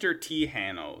you, Mr. T.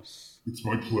 Hanos. It's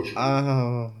my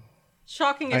pleasure.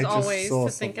 Shocking as always to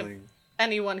think of something.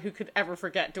 anyone who could ever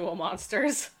forget Duel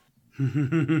Monsters.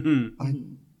 I'm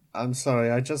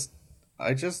sorry, I just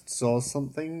saw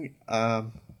something.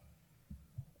 I'm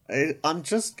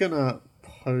just gonna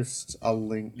post a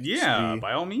link Yeah, to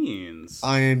by all means. the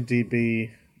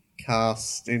IMDb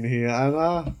cast in here,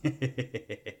 and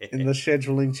in the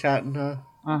scheduling chat, and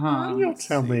you'll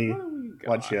tell me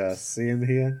what you're seeing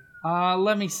here.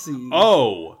 Let me see.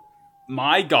 Oh,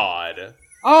 my God.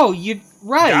 Oh, you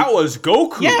right. That was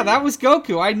Goku. Yeah, that was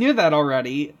Goku. I knew that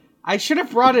already. I should have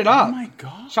brought it up. Oh my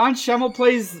God. Sean Schemmel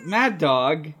plays Mad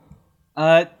Dog.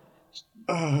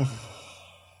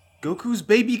 Goku's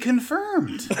baby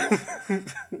confirmed. I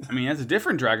mean, that's a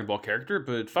different Dragon Ball character,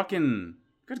 but fucking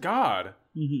good God.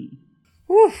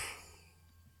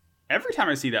 Every time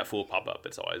I see that fool pop up,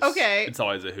 it's always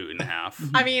a hoot and a half.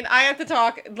 I mean, I have to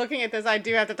talk. Looking at this, I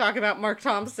do have to talk about Mark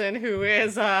Thompson, who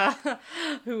is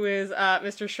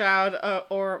Mr. Shroud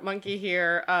or Monkey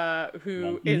here,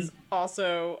 who is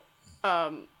also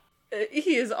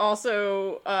he is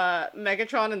also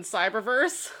Megatron in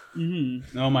Cyberverse.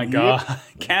 Oh my God.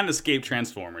 Can't escape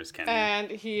Transformers, can you?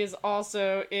 And he is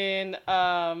also in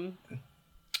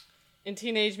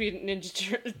Teenage Mutant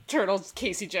Ninja Turtles,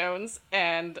 Casey Jones,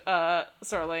 and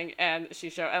Serling, and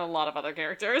Shisho, and a lot of other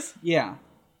characters. Yeah.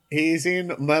 He's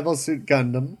in Mobile Suit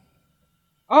Gundam.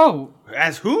 Oh.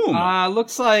 As whom?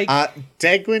 Looks like...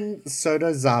 Degwin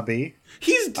Sotozabi.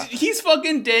 He's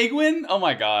fucking Dagwin? Oh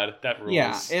my God, that rules.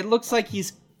 Yeah, it looks like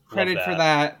he's credited for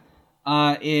that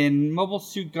in Mobile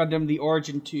Suit Gundam The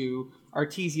Origin 2,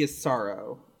 Artesia's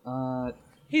Sorrow.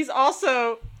 He's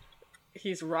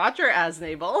Roger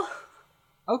Aznable.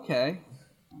 Okay.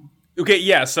 Okay,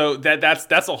 yeah, so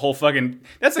that's a whole fucking...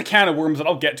 That's a can of worms that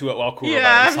I'll get to it while cool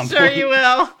Yeah, about it I'm sure you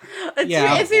will.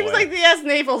 It seems boy. like the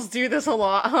Aznables do this a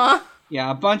lot, huh? Yeah,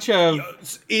 a bunch of...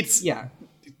 It's... Yeah.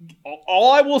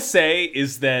 All I will say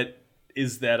is that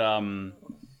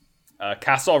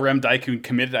Castle Rem Daikun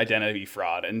committed identity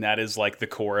fraud, and that is like the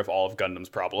core of all of Gundam's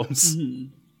problems.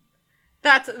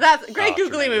 That's great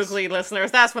googly moogly,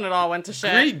 listeners. That's when it all went to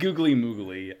shit. Great googly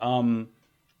moogly.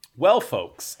 Well,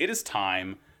 folks, it is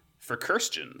time for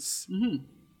Kirstens.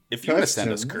 If you want to send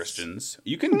us Kirstens,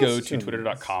 you can go to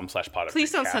twitter.com/pod.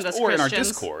 Please don't send us or in our Christians.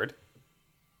 Discord.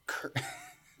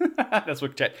 That's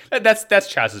what that's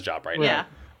Chaz's job, right? Yeah.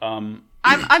 Now.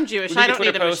 I'm Jewish. I don't need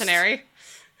a Twitter post. missionary.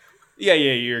 Yeah,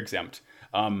 you're exempt.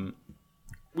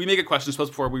 we make a questions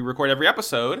post before we record every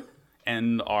episode,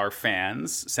 and our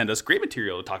fans send us great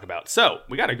material to talk about. So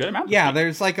we got a good amount. Yeah,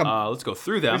 there's like a. Let's go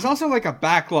through them. There's also like a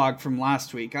backlog from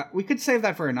last week. We could save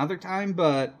that for another time,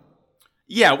 but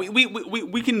yeah,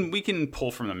 we can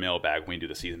pull from the mailbag when we do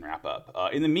the season wrap up.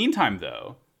 In the meantime,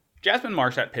 though, Jasmine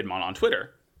Marsh at Pidmon on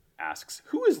Twitter asks,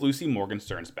 "Who is Lucy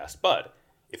Morgenstern's best bud?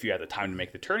 If you had the time to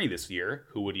make the tourney this year,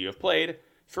 who would you have played?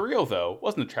 For real, though,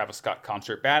 wasn't the Travis Scott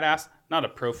concert badass? Not a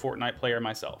pro Fortnite player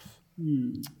myself."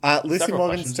 Lucy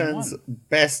Morgenstern's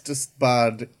bestest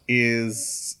bud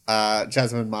is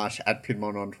Jasmine Marsh at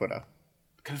Pidmon on Twitter.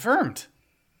 Confirmed.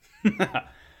 We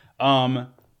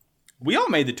all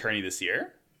made the tourney this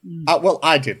year. Well,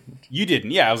 I didn't. You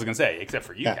didn't. Yeah, I was going to say, except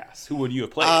for you, Cass. Who would you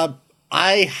have played?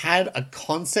 I had a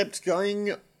concept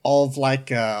going of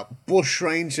like a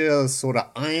bushranger sort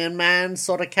of Iron Man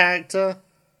sort of character.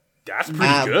 That's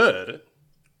pretty good.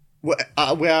 Where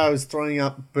I was throwing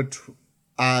up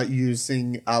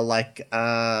using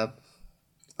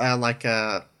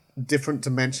different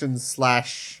dimensions /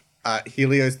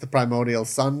 Helios the Primordial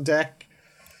Sun deck.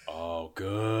 Oh,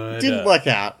 good. Didn't work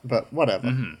out, but whatever.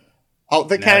 Mm-hmm. Oh,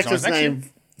 the character's name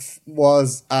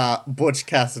was Butch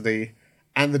Cassidy,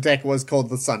 and the deck was called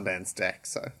the Sundance deck.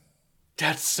 So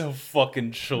that's so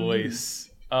fucking choice.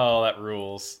 Oh, that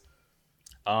rules.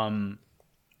 And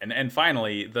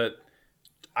finally,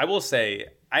 I will say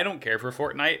I don't care for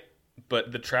Fortnite,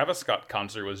 but the Travis Scott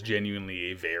concert was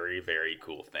genuinely a very, very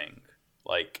cool thing.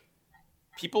 Like,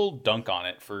 people dunk on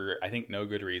it for, I think, no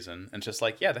good reason. And it's just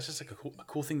like, yeah, that's just like a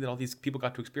cool thing that all these people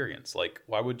got to experience. Like,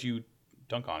 why would you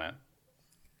dunk on it?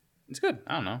 It's good.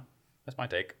 I don't know. That's my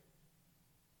take.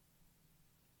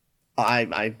 I've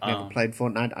never played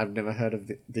Fortnite. I've never heard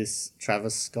of this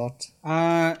Travis Scott.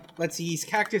 Let's see. He's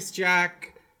Cactus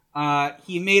Jack.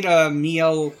 He made a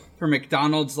meal for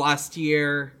McDonald's last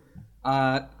year.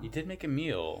 He did make a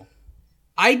meal.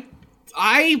 I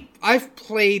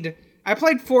played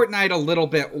Fortnite a little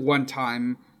bit one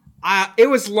time. It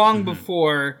was long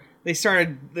before they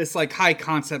started this like high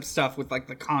concept stuff with like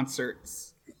the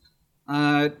concerts.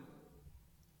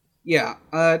 Yeah.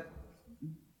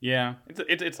 Yeah,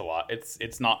 it's a lot.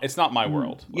 It's not my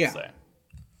world. Let's say.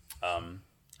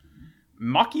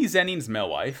 Maki Zenin's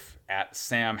mailwife at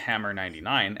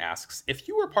SamHammer99 asks, if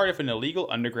you were part of an illegal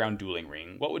underground dueling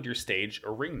ring, what would your stage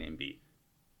or ring name be?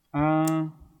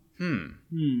 I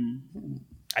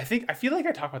feel like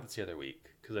I talked about this the other week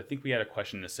because I think we had a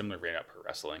question in a similar vein about pro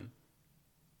wrestling.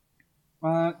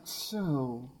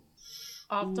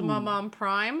 Optimum on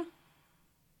Prime.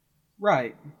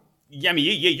 Right. Yeah, I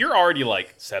mean, you're already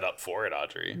like set up for it,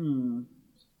 Audrey.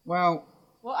 Well,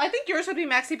 I think yours would be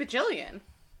Maxi Bajillion.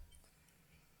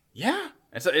 Yeah,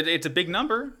 it's a big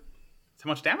number. It's how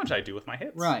much damage I do with my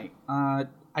hits. Right.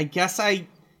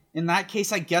 In that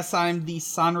case, I guess I'm the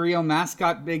Sanrio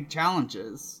mascot big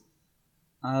challenges.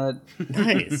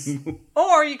 Nice.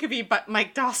 Or you could be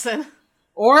Mike Dawson.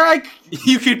 Or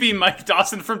you could be Mike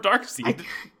Dawson from Darkseid.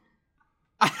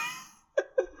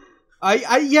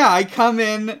 I come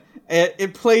in.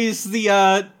 It plays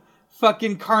the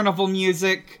fucking carnival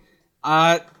music.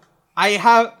 I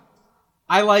have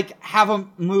a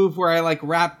move where I like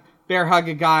bear hug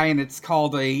a guy, and it's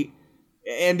called the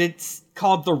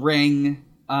ring.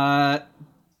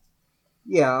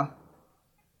 Yeah.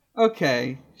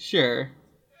 Okay, sure.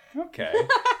 Okay.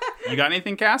 You got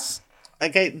anything, Cass?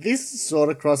 Okay, this is sort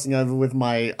of crossing over with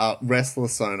my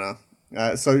Restless Owner.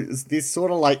 So it's this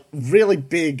sort of like really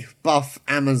big buff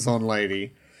Amazon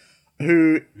lady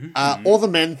who all the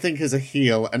men think is a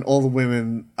heel and all the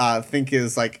women think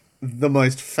is like the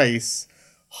most face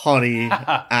hottie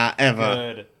ever.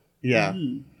 Good. Yeah.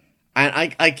 And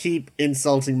I keep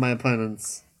insulting my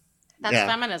opponents. That's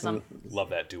feminism. Love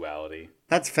that duality.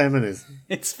 That's feminism.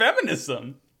 It's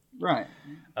feminism. Right.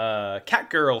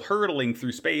 Catgirl hurtling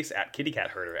through space at Kitty Cat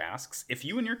Herder asks, if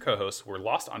you and your co-hosts were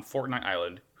lost on Fortnite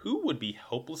Island, who would be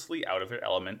hopelessly out of their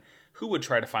element, who would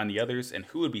try to find the others, and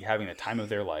who would be having the time of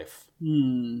their life?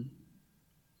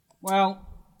 Well,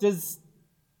 does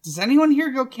anyone here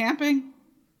go camping?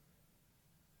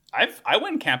 I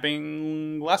went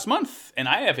camping last month, and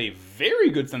I have a very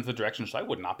good sense of direction, so I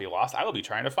would not be lost. I will be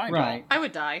trying to find y'all. I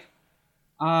would die.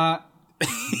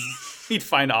 He'd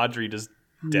find Audrey just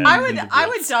dead. I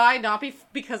would die not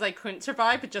because I couldn't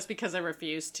survive, but just because I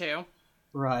refused to.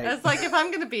 Right. It's like, if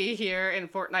I'm going to be here in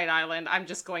Fortnite Island, I'm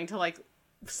just going to, like,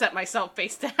 set myself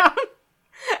face down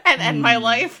and end my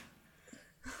life.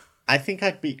 I think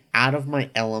I'd be out of my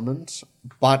element,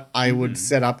 but I would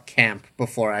set up camp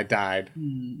before I died.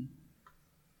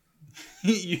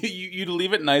 You'd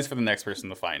leave it nice for the next person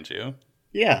to find you.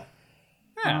 Yeah.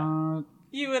 Yeah.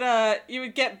 you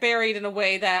would get buried in a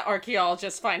way that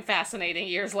archaeologists find fascinating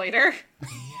years later.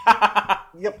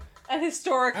 Yep. And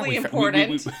historically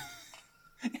important.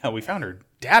 We found her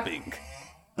dabbing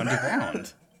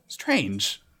underground.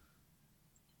 Strange.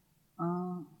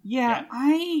 Yeah,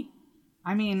 I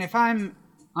mean, if I'm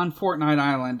on Fortnite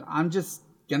Island, I'm just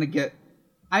gonna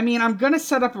I'm gonna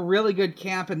set up a really good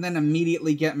camp and then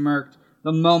immediately get murked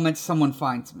the moment someone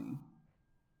finds me.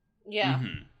 Yeah.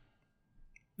 Mm-hmm.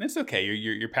 It's okay.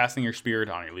 You're passing your spirit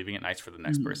on. You're leaving it nice for the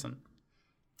next person.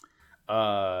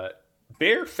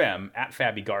 Bear Femme at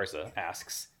Fabi Garza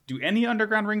asks, do any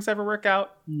underground rings ever work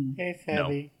out? Hey,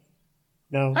 Fabi.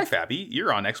 No. Hi, Fabi.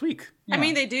 You're on next week. I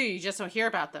mean, they do. You just don't hear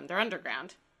about them. They're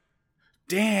underground.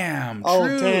 Damn. Oh,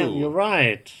 true. damn, you're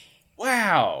right.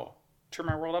 Wow. Turn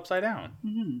my world upside down.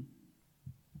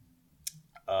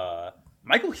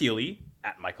 Michael Healy,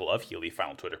 at Michael of Healy,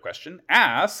 final Twitter question,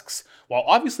 asks, while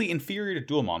obviously inferior to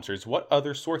Duel Monsters, what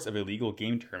other sorts of illegal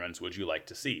game tournaments would you like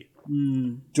to see?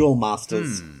 Duel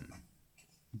Masters.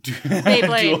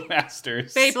 Beyblade. Duel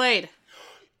Masters. Beyblade.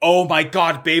 Oh my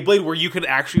god, Beyblade, where you could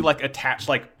actually like attach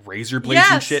like razor blades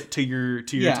and shit to your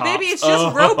tops. Maybe it's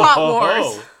just Robot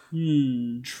Wars.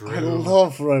 True. I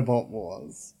love Robot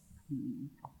Wars.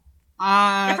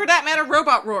 And for that matter,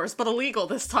 Robot Wars, but illegal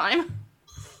this time.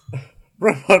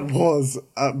 Robot Wars,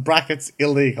 brackets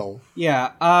illegal.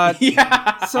 Yeah.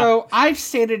 Yeah. So I've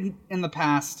stated in the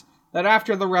past that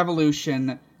after the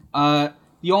revolution,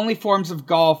 the only forms of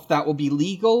golf that will be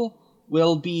legal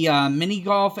will be mini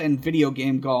golf and video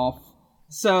game golf.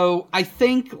 So I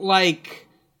think like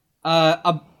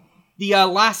the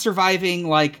last surviving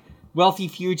like wealthy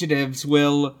fugitives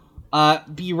will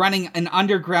be running an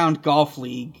underground golf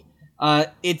league.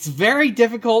 It's very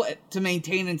difficult to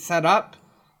maintain and set up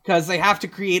because they have to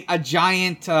create a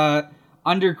giant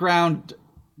underground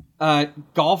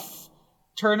golf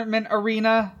tournament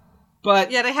arena.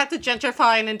 But yeah, they have to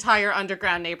gentrify an entire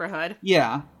underground neighborhood.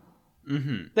 Yeah.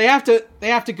 They have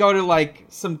to go to like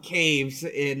some caves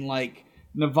in like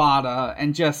Nevada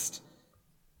and just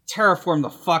terraform the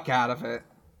fuck out of it.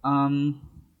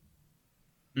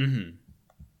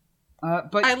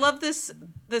 But I love this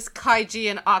Kaiji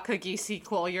and Akagi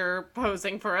sequel you're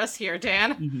posing for us here,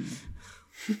 Dan.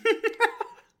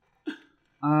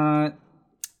 Yeah.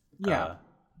 Yeah.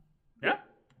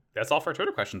 That's all for our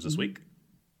Twitter questions this week.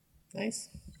 Nice.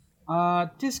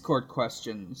 Discord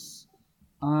questions.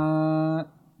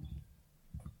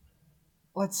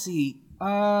 Let's see.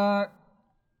 I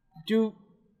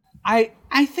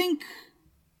think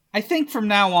from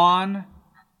now on,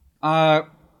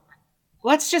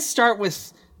 let's just start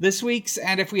with this week's,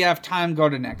 and if we have time, go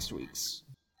to next week's.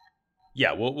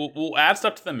 Yeah, we'll add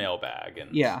stuff to the mailbag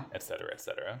and et cetera, et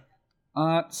cetera.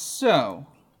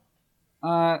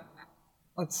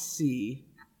 Let's see.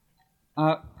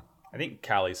 I think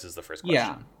Callie's is the first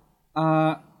question.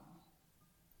 Our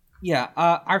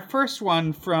first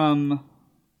one from...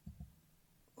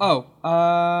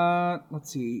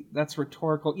 let's see. That's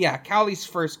rhetorical. Yeah, Callie's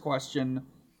first question.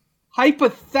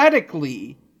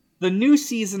 Hypothetically, the new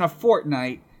season of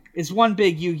Fortnite is one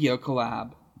big Yu-Gi-Oh!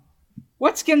 Collab.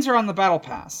 What skins are on the Battle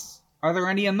Pass? Are there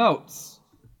any emotes?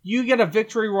 You get a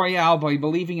victory royale by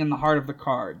believing in the heart of the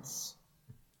cards.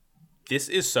 This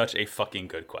is such a fucking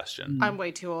good question. I'm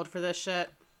way too old for this shit.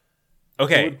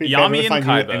 Okay, It would be Yami better and if I knew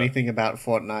Kaiba. anything about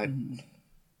Fortnite.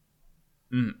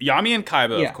 Yami and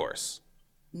Kaiba, of course.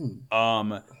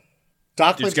 Dark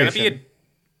There's Magician. gonna be a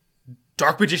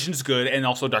Dark Magician's good, and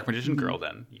also Dark Magician Girl.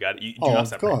 Then you do Oh, not of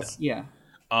separate course. them. Yeah.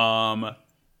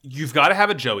 You've got to have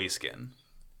a Joey skin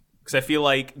because I feel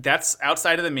like that's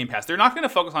outside of the main pass. They're not going to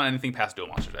focus on anything past Duel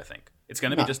Monsters. I think it's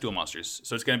going to be just Duel Monsters.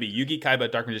 So it's going to be Yugi,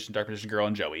 Kaiba, Dark Magician Girl,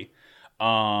 and Joey.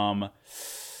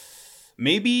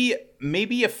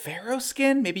 Maybe a Pharaoh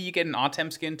skin. Maybe you get an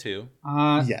Autem skin too.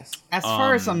 Yes. As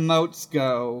far as emotes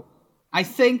go, I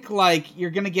think, like, you're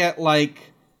gonna get,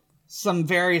 like, some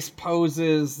various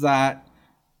poses that...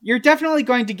 You're definitely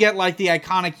going to get, like, the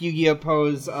iconic Yu-Gi-Oh!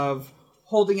 Pose of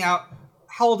holding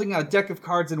a deck of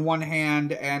cards in one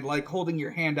hand and, like, holding your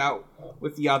hand out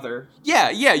with the other. Yeah,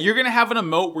 you're gonna have an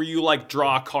emote where you like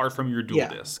draw a card from your duel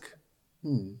disc.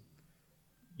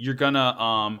 You're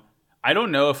gonna I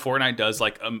don't know if Fortnite does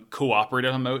like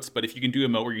cooperative emotes, but if you can do a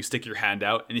emote where you stick your hand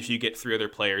out, and if you get 3 other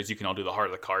players, you can all do the heart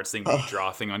of the cards thing, where you draw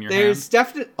a thing on your hand. There's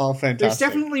Fantastic. There's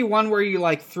definitely one where you,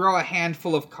 like, throw a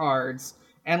handful of cards,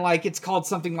 and, like, it's called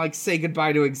something like Say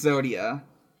Goodbye to Exodia.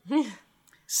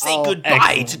 Say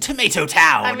goodbye to Tomato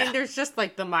Town. I mean, there's just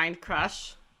like the Mind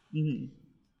Crush.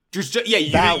 There's just,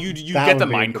 you That get the would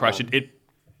be a Mind good Crush. one.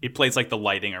 It plays like the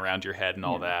lighting around your head and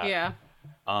all that. Yeah.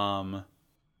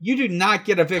 You do not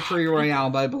get a victory royale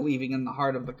by believing in the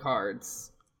heart of the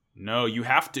cards. No, you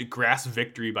have to grasp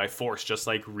victory by force, just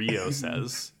like Rio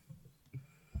says.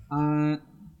 Can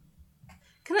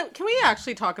we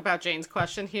actually talk about Jane's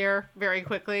question here very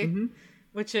quickly? Mm-hmm.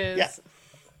 Which is... Yeah.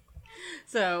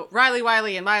 So, Riley,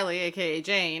 Wiley, and Miley, aka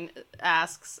Jane,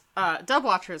 asks, Dub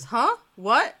Watchers, huh?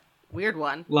 What? Weird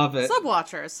one. Love it. Sub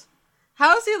Watchers.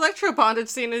 How is the electro bondage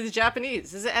scene in the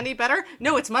Japanese? Is it any better?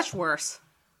 No, it's much worse.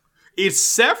 It's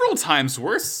several times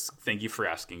worse. Thank you for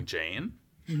asking, Jane.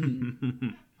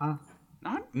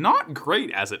 Not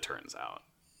great, as it turns out.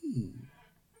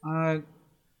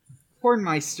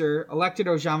 Hornmeister, elected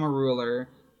Ojama ruler,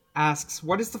 asks,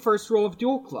 what is the first rule of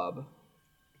Duel Club?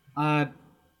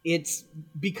 It's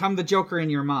become the Joker in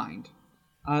your mind.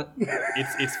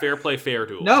 It's fair play, fair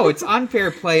duel. No, it's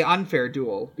unfair play, unfair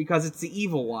duel, because it's the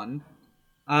evil one.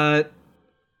 Good.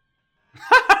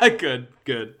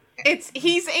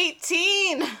 He's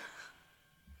 18!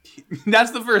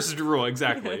 That's the first rule,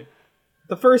 exactly.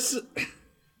 The first...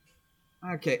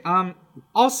 Okay,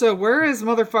 also, where is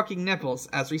motherfucking nipples?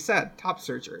 As we said, top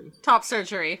surgery. Top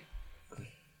surgery.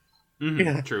 Mm-hmm,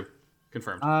 yeah. True.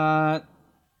 Confirmed.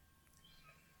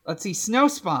 Let's see,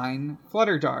 Snowspine,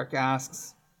 Flutterdark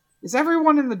asks, is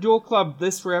everyone in the Duel Club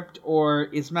this ripped, or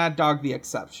is Mad Dog the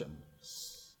exception?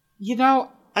 You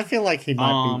know... I feel like he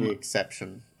might be the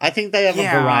exception. I think they have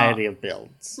a variety of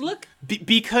builds. Look,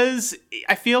 because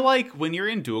I feel like when you're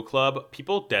in Duel Club,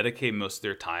 people dedicate most of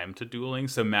their time to dueling.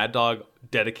 So Mad Dog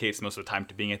dedicates most of the time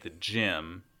to being at the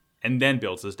gym, and then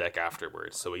builds his deck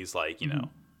afterwards. So he's like, you know,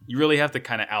 you really have to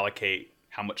kind of allocate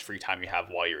how much free time you have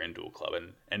while you're in Duel Club.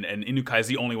 And Inukai is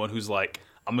the only one who's like,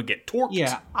 I'm gonna get torqued.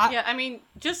 Yeah, I mean,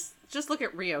 just look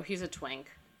at Rio. He's a twink.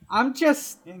 I'm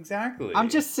just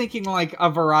thinking like a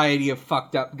variety of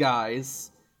fucked up guys.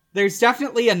 There's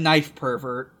definitely a knife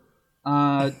pervert.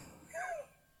 There's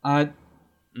one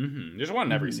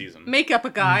in every season. Make up a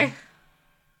guy.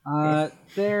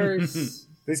 There's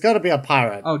got to be a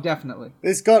pirate. Oh, definitely.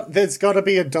 There's got to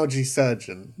be a dodgy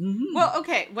surgeon. Mm-hmm. Well,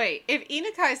 okay, wait. If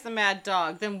Inukai's the Mad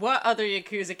Dog, then what other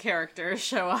Yakuza characters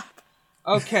show up?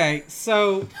 Okay,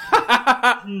 so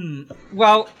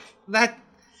well, that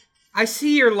I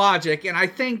see your logic, and I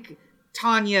think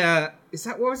Tanya...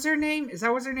 what was her name?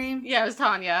 Yeah, it was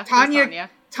Tanya.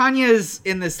 Tanya's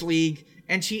in this league,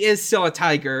 and she is still a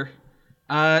tiger.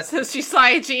 So she's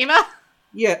Saejima?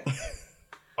 Yeah.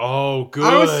 Oh, good.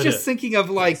 I was just thinking of,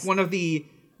 like, one of the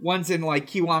ones in, like,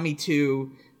 Kiwami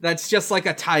 2 that's just like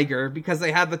a tiger, because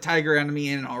they had the tiger enemy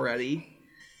in already.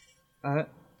 Oh,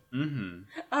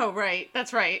 right.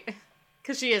 That's right.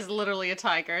 Because she is literally a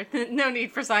tiger. No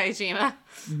need for Saejima.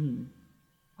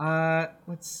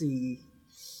 Let's see.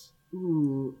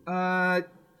 Ooh, I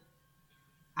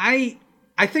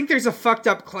think there's a fucked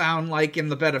up clown, like, in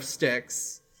the Bed of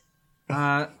Sticks.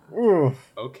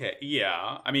 Okay,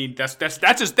 yeah. I mean, that's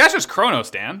just Chronos,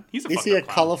 Dan. He's a fucked up clown. Is he a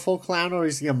colorful clown, or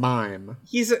is he a mime?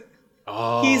 He's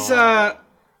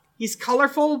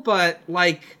colorful, but,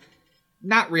 like,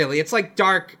 not really. It's like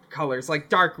dark colors, like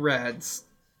dark reds.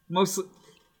 Mostly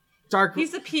dark.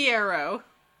 He's a Pierrot.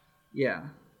 Yeah.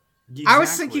 Exactly. I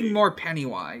was thinking more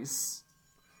Pennywise.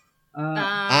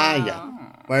 Yeah.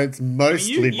 Where it's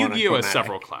mostly monochromatic. Yu-Gi-Oh! Has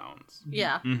several clowns.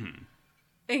 Yeah. Mm-hmm.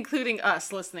 Including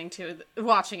us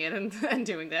watching it and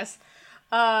doing this.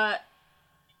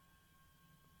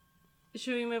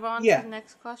 Should we move on to the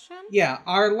next question? Yeah.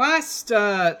 Our last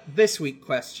this week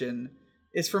question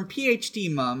is from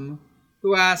PhD Mum,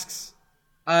 who asks,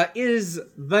 is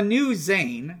the new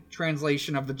Zane,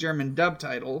 translation of the German dub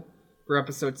title for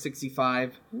episode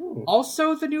 65,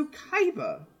 also the new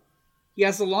Kaiba? He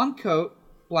has a long coat,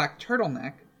 black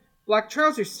turtleneck, black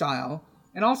trouser style,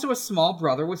 and also a small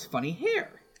brother with funny hair.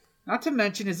 Not to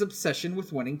mention his obsession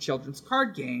with winning children's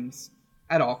card games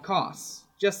at all costs.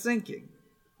 Just thinking.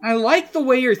 I like the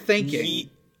way you're thinking.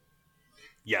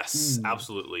 Yes,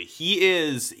 absolutely. He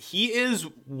is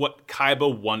what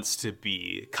Kaiba wants to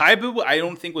be. Kaiba, I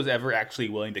don't think, was ever actually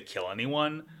willing to kill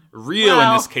anyone. Rio,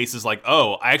 in this case, is like,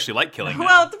 oh, I actually like killing them.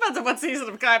 Well, it depends on what season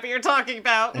of Kaiba you're talking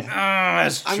about.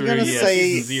 That's true. I'm going to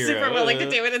say... Super willing to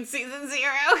do it in season 0.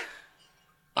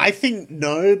 I think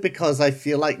no, because I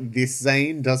feel like this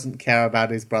Zane doesn't care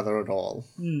about his brother at all.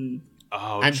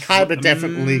 Oh, and Kaiba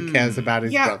definitely cares about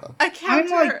his brother. A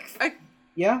counter...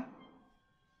 Yeah?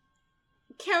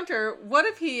 Counter, what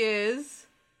if he is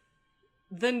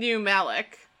the new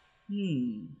Malik?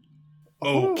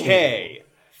 Okay.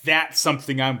 That's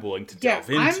something I'm willing to delve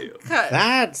into.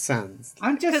 That sounds...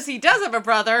 Because he does have a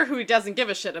brother who he doesn't give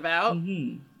a shit about.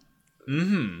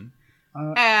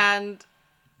 And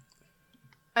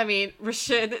I mean,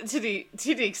 Rashid, to the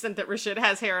extent that Rashid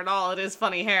has hair at all, it is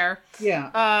funny hair.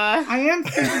 Yeah. I am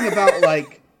thinking about,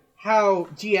 like, how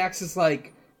GX is,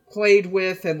 like, played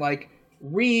with and, like,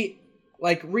 re-observed,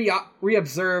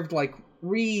 like,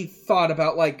 re-thought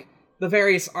about, like, the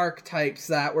various archetypes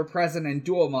that were present in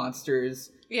Duel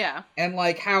Monsters. Yeah. And,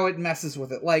 like, how it messes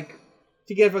with it. Like,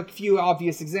 to give a few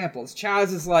obvious examples,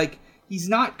 Chaz is, like, he's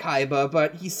not Kaiba,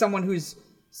 but he's someone who's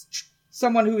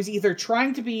either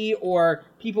trying to be or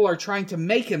people are trying to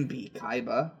make him be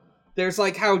Kaiba. There's,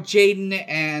 like, how Jaden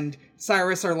and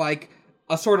Cyrus are, like,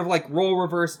 a sort of, like,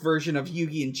 role-reversed version of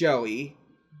Yugi and Joey.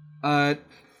 I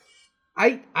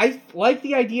like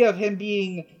the idea of him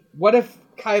being, what if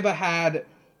Kaiba had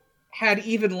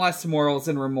even less morals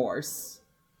and remorse?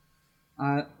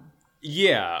 What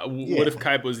if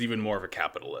Kaiba was even more of a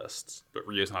capitalist? But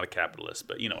Ryu's not a capitalist,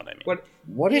 but you know what I mean.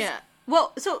 What if... Yeah.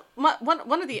 Well, so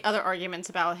one of the other arguments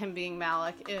about him being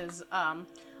Malik is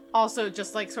also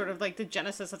just, like, sort of, like, the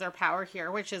genesis of their power here,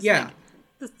 which is, like,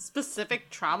 the specific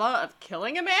trauma of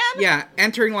killing a man? Yeah,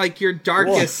 entering, like, your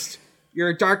darkest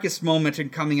moment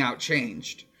and coming out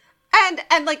changed.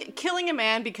 And like, killing a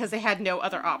man because they had no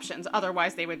other options,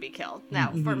 otherwise they would be killed.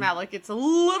 Now, for Malik, it's a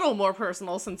little more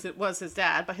personal since it was his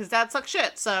dad, but his dad sucked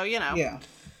shit, so, you know. Yeah.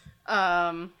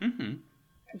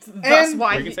 That's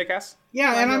why you can say, Cass?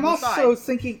 Yeah, and I'm also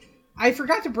thinking, I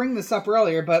forgot to bring this up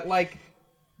earlier, but, like,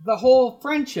 the whole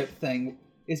friendship thing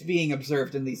is being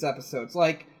observed in these episodes.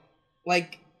 Like,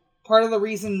 part of the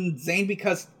reason Zane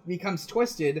becomes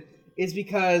twisted is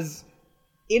because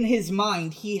in his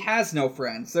mind, he has no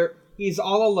friends. He's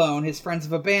all alone, his friends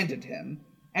have abandoned him.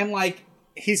 And, like...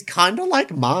 He's kind of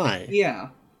like Mai.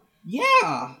 Yeah.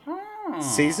 Yeah!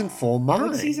 Season 4 Mai.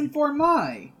 Like Season 4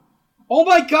 Mai. Oh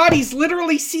my god, he's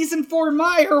literally Season 4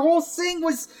 Mai! Her whole thing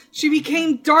was she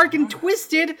became dark and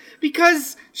twisted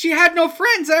because she had no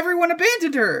friends. Everyone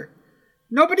abandoned her.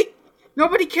 Nobody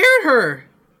cared her.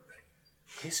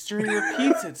 History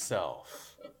repeats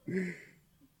itself.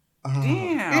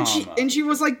 Damn. And she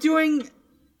was, like,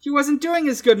 she wasn't doing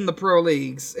as good in the pro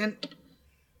leagues. And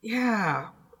yeah.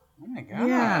 Oh my god.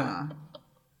 Yeah.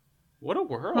 What a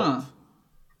world. Huh.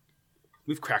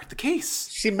 We've cracked the case.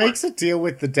 She makes a deal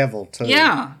with the devil, too.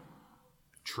 Yeah.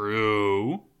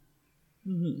 True.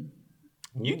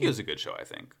 Yu-Gi-Oh's a good show, I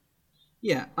think.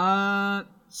 Yeah.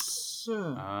 So...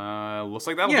 looks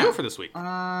like that'll do it for this week.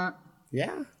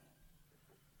 Yeah.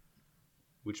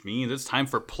 Which means it's time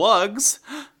for plugs.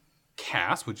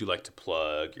 Cass, would you like to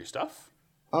plug your stuff?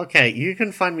 Okay, you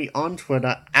can find me on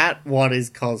Twitter at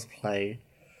whatiscosplay.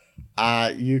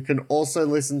 You can also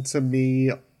listen to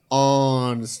me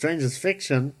on Strangers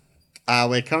Fiction.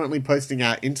 We're currently posting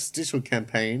our interstitial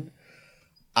campaign.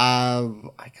 I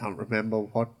can't remember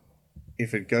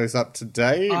if it goes up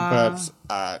today, but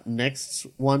next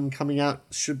one coming out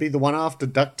should be the one after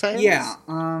DuckTales. Yeah.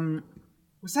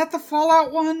 Was that the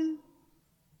Fallout one?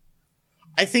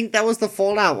 I think that was the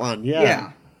Fallout one.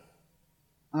 Yeah.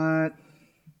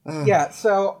 Yeah.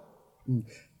 So,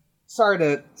 sorry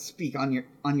to speak on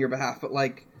your behalf, but,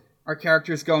 like, our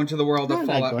characters go into the world of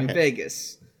Fallout New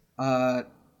Vegas. I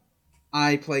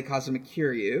play Cosmic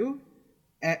Kiryu,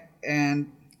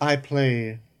 and I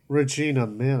play Regina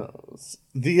Mills,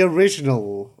 the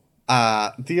original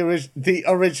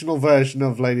version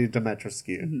of Lady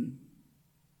Dimitrescu.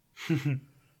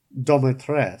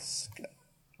 Domitrescu,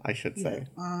 I should say.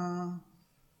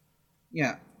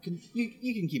 Yeah.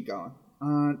 You can keep going.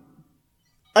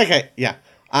 Okay, yeah.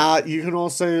 You can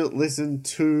also listen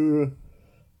to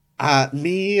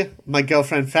me, my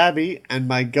girlfriend Fabi, and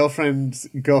my girlfriend's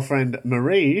girlfriend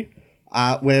Marie,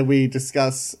 where we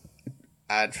discuss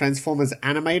Transformers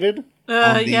Animated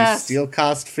on the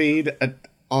Steelcast feed at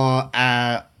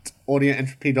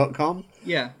audioentropy.com.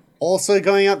 Yeah. Also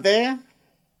going up there,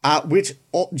 which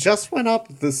just went up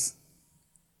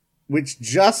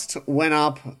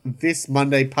this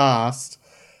Monday past.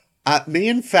 Me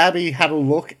and Fabi had a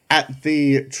look at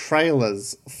the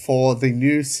trailers for the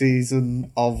new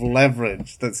season of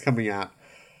Leverage that's coming out.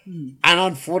 And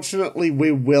unfortunately,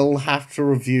 we will have to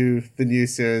review the new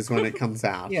series when it comes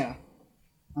out. Yeah.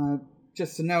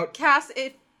 Just a note. Cass,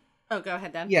 Oh, go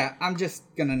ahead, Dan. Yeah, I'm just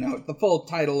gonna note, the full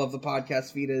title of the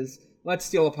podcast feed is Let's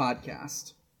Steal a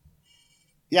Podcast.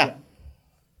 Yeah.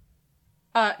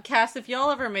 Cass, if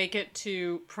y'all ever make it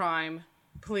to Prime,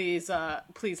 please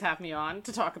have me on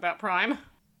to talk about Prime.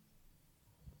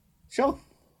 Sure.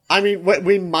 I mean,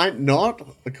 we might not,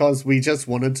 because we just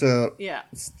wanted to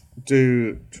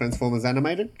do Transformers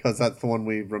Animated, because that's the one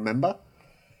we remember.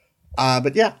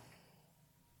 But yeah.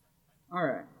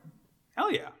 Alright.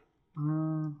 Hell yeah.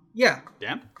 Yeah.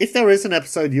 Dan? If there is an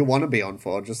episode you want to be on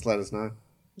for, just let us know.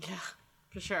 Yeah.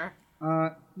 For sure.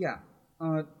 Yeah.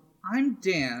 I'm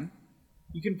Dan.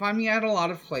 You can find me at a lot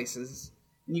of places,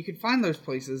 and you can find those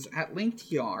places at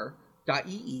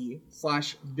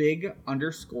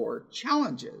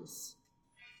linktr.ee/big_challenges.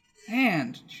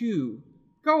 And to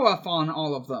go off on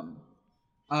all of them,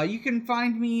 you can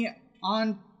find me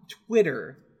on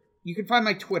Twitter. You can find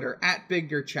my Twitter at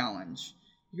BigderChallenge.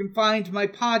 You can find my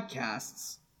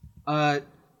podcasts,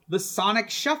 The Sonic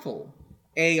Shuffle,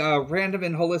 a random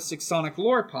and holistic Sonic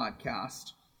lore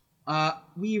podcast.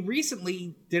 We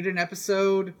recently did an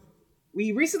episode.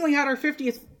 We recently had our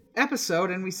 50th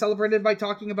episode, and we celebrated by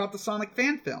talking about the Sonic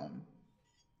fan film.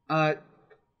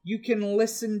 You can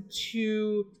listen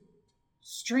to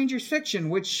Stranger's Fiction,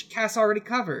 which Cass already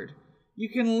covered. You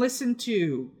can listen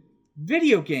to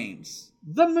Video Games,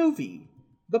 the movie,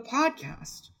 the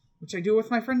podcast, which I do with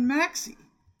my friend Maxie.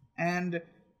 And,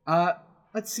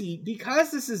 let's see,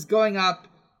 because this is going up,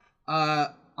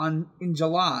 in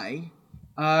July,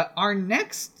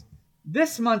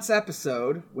 this month's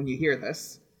episode, when you hear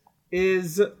this,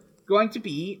 is going to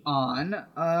be on,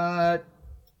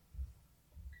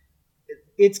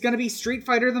 it's going to be Street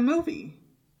Fighter the movie.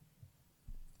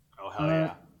 Oh, hell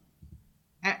yeah.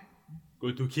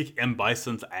 Going to kick M.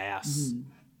 Bison's ass. Mm-hmm.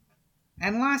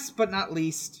 And last but not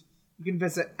least, you can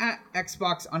visit at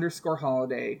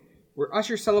Xbox_holiday, where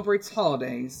Usher celebrates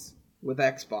holidays with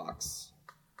Xbox.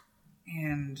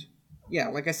 And, yeah,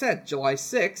 like I said, July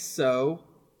 6th, so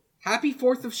happy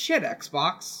 4th of shit,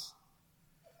 Xbox.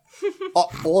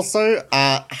 Also,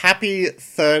 happy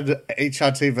 3rd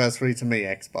HRT anniversary to me,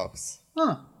 Xbox.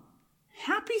 Huh.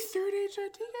 Happy 3rd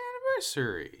HIT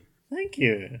anniversary. Thank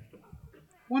you.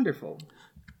 Wonderful.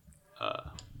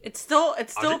 It's still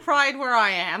Pride where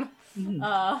I am. Mm-hmm.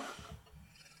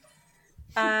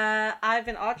 I've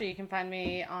been Audrey. You can find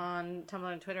me on Tumblr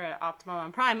and Twitter at Optimum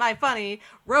on Prime. My funny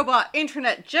robot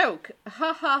internet joke.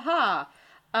 Ha ha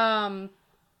ha.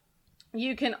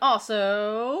 You can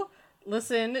also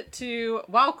listen to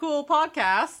Wow Cool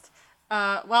Podcast.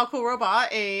 Wow Cool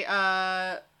Robot, a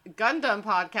Gundam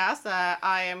podcast that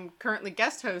I am currently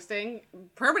guest hosting.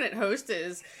 Permanent host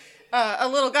is a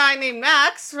little guy named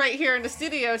Max right here in the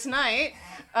studio tonight.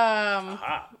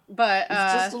 But He's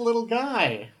just a little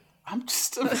guy. I'm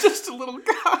just a little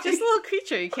guy. Just a little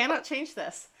creature. You cannot change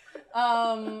this.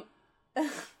 But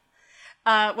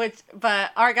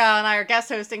Argyle and I are guest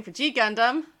hosting for G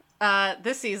Gundam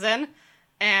this season,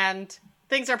 and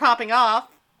things are popping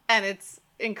off, and it's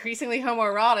increasingly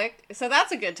homoerotic, so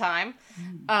that's a good time.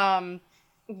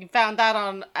 You found that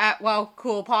on at Wow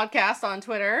Cool Podcast on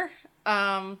Twitter.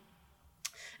 And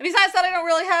besides that, I don't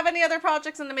really have any other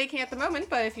projects in the making at the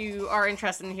moment, but if you are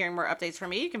interested in hearing more updates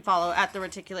from me, you can follow at The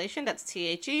Reticulation, that's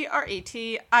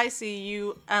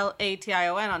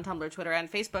TheRaticulation on Tumblr, Twitter,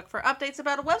 and Facebook for updates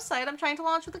about a website I'm trying to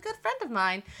launch with a good friend of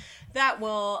mine that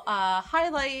will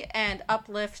highlight and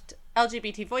uplift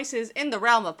LGBT voices in the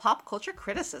realm of pop culture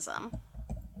criticism.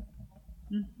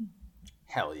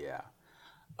 Hell yeah.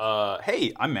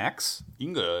 Hey, I'm Max. You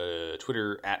can go to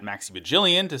Twitter at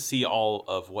MaxyBajillion to see all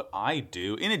of what I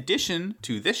do. In addition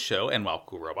to this show and Wow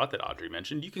Cool Robot that Audrey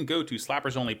mentioned, you can go to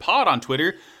Slappers Only Pod on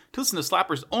Twitter to listen to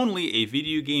Slappers Only, a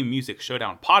video game music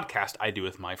showdown podcast I do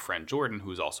with my friend Jordan,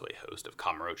 who's also a host of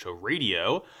Kamurocho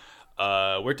Radio.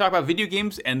 We're talking about video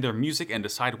games and their music and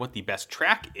decide what the best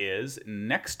track is.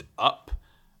 Next up,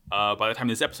 by the time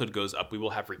this episode goes up, we will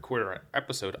have recorded our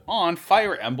episode on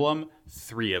Fire Emblem,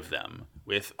 3 of them,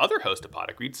 with other host of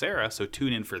Pod Agreed, Sarah, so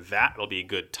tune in for that. It'll be a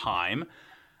good time.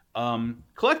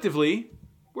 Collectively,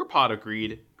 we're Pod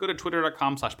Agreed. Go to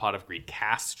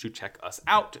twitter.com/podofgreedcast to check us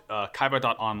out.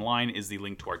 Kaiba.online is the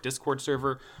link to our Discord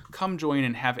server. Come join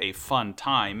and have a fun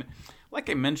time. Like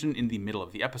I mentioned in the middle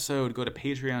of the episode, go to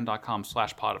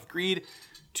patreon.com/podofgreed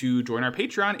to join our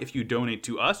Patreon. If you donate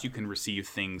to us, you can receive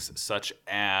things such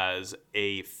as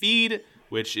a feed,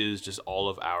 which is just all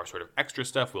of our sort of extra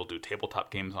stuff. We'll do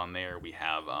tabletop games on there. We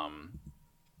have a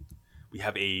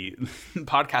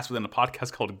podcast within a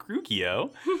podcast called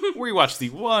Grugio, where we watch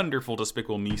the wonderful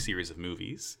Despicable Me series of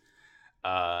movies.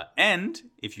 And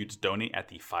if you just donate at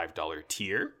the $5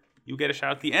 tier, you'll get a shout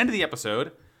out at the end of the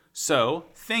episode. So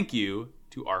thank you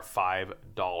to our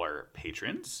 $5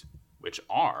 patrons, which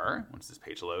are, once this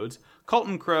page loads,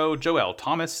 Colton Crow, Joel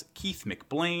Thomas, Keith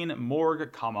McBlain,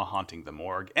 Morg, Haunting the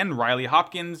Morgue, and Riley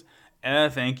Hopkins.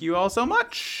 Thank you all so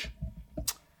much.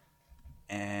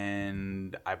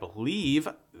 And I believe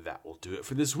that will do it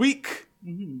for this week.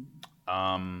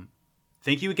 Mm-hmm.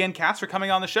 Thank you again, Cass, for coming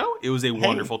on the show. It was a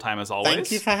wonderful time as always.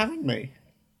 Thank you for having me.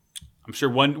 I'm sure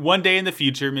one day in the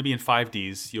future, maybe in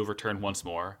 5Ds, you'll return once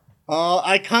more.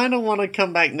 I kind of want to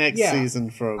come back next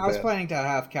season for a bit. I was planning to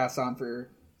have Cass on for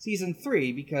season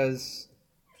 3 because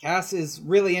Cass is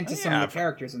really into some of the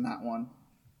characters in that one.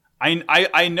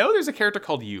 I know there's a character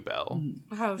called Yubel.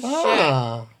 Oh shit!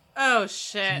 Ah, Oh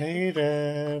shit!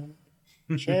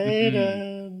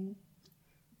 Jaden.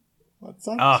 What's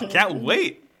up? Oh, Jaden? can't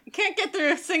wait. Can't get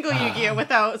through a single Yu-Gi-Oh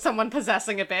without someone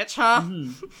possessing a bitch, huh?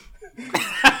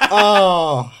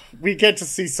 Oh, we get to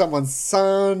see someone's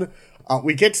son.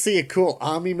 We get to see a cool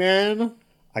army man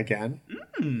again.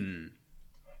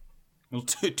 Well,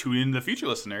 tune in the future,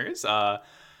 listeners.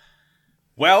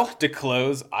 Well, to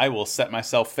close, I will set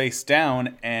myself face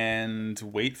down and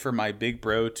wait for my big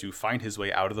bro to find his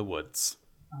way out of the woods.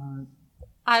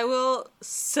 I will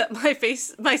set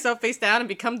myself face down and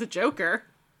become the Joker.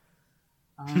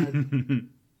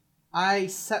 I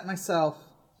set myself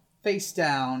face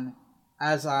down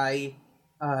as I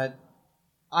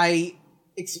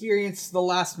experience the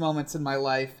last moments in my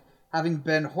life, having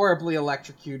been horribly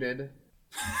electrocuted.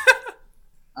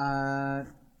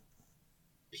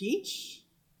 Peach?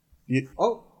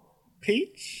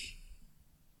 Peach?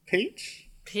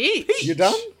 Peach. You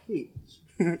done?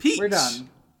 Peach. We're done.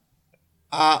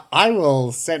 I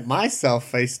will set myself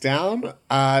face down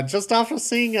just after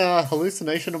seeing a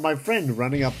hallucination of my friend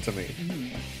running up to me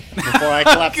before I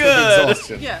collapse with Good.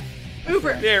 exhaustion. Yeah.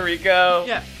 Uber. There we go.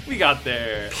 Yeah. We got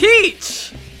there.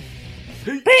 Peach.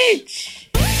 Peach!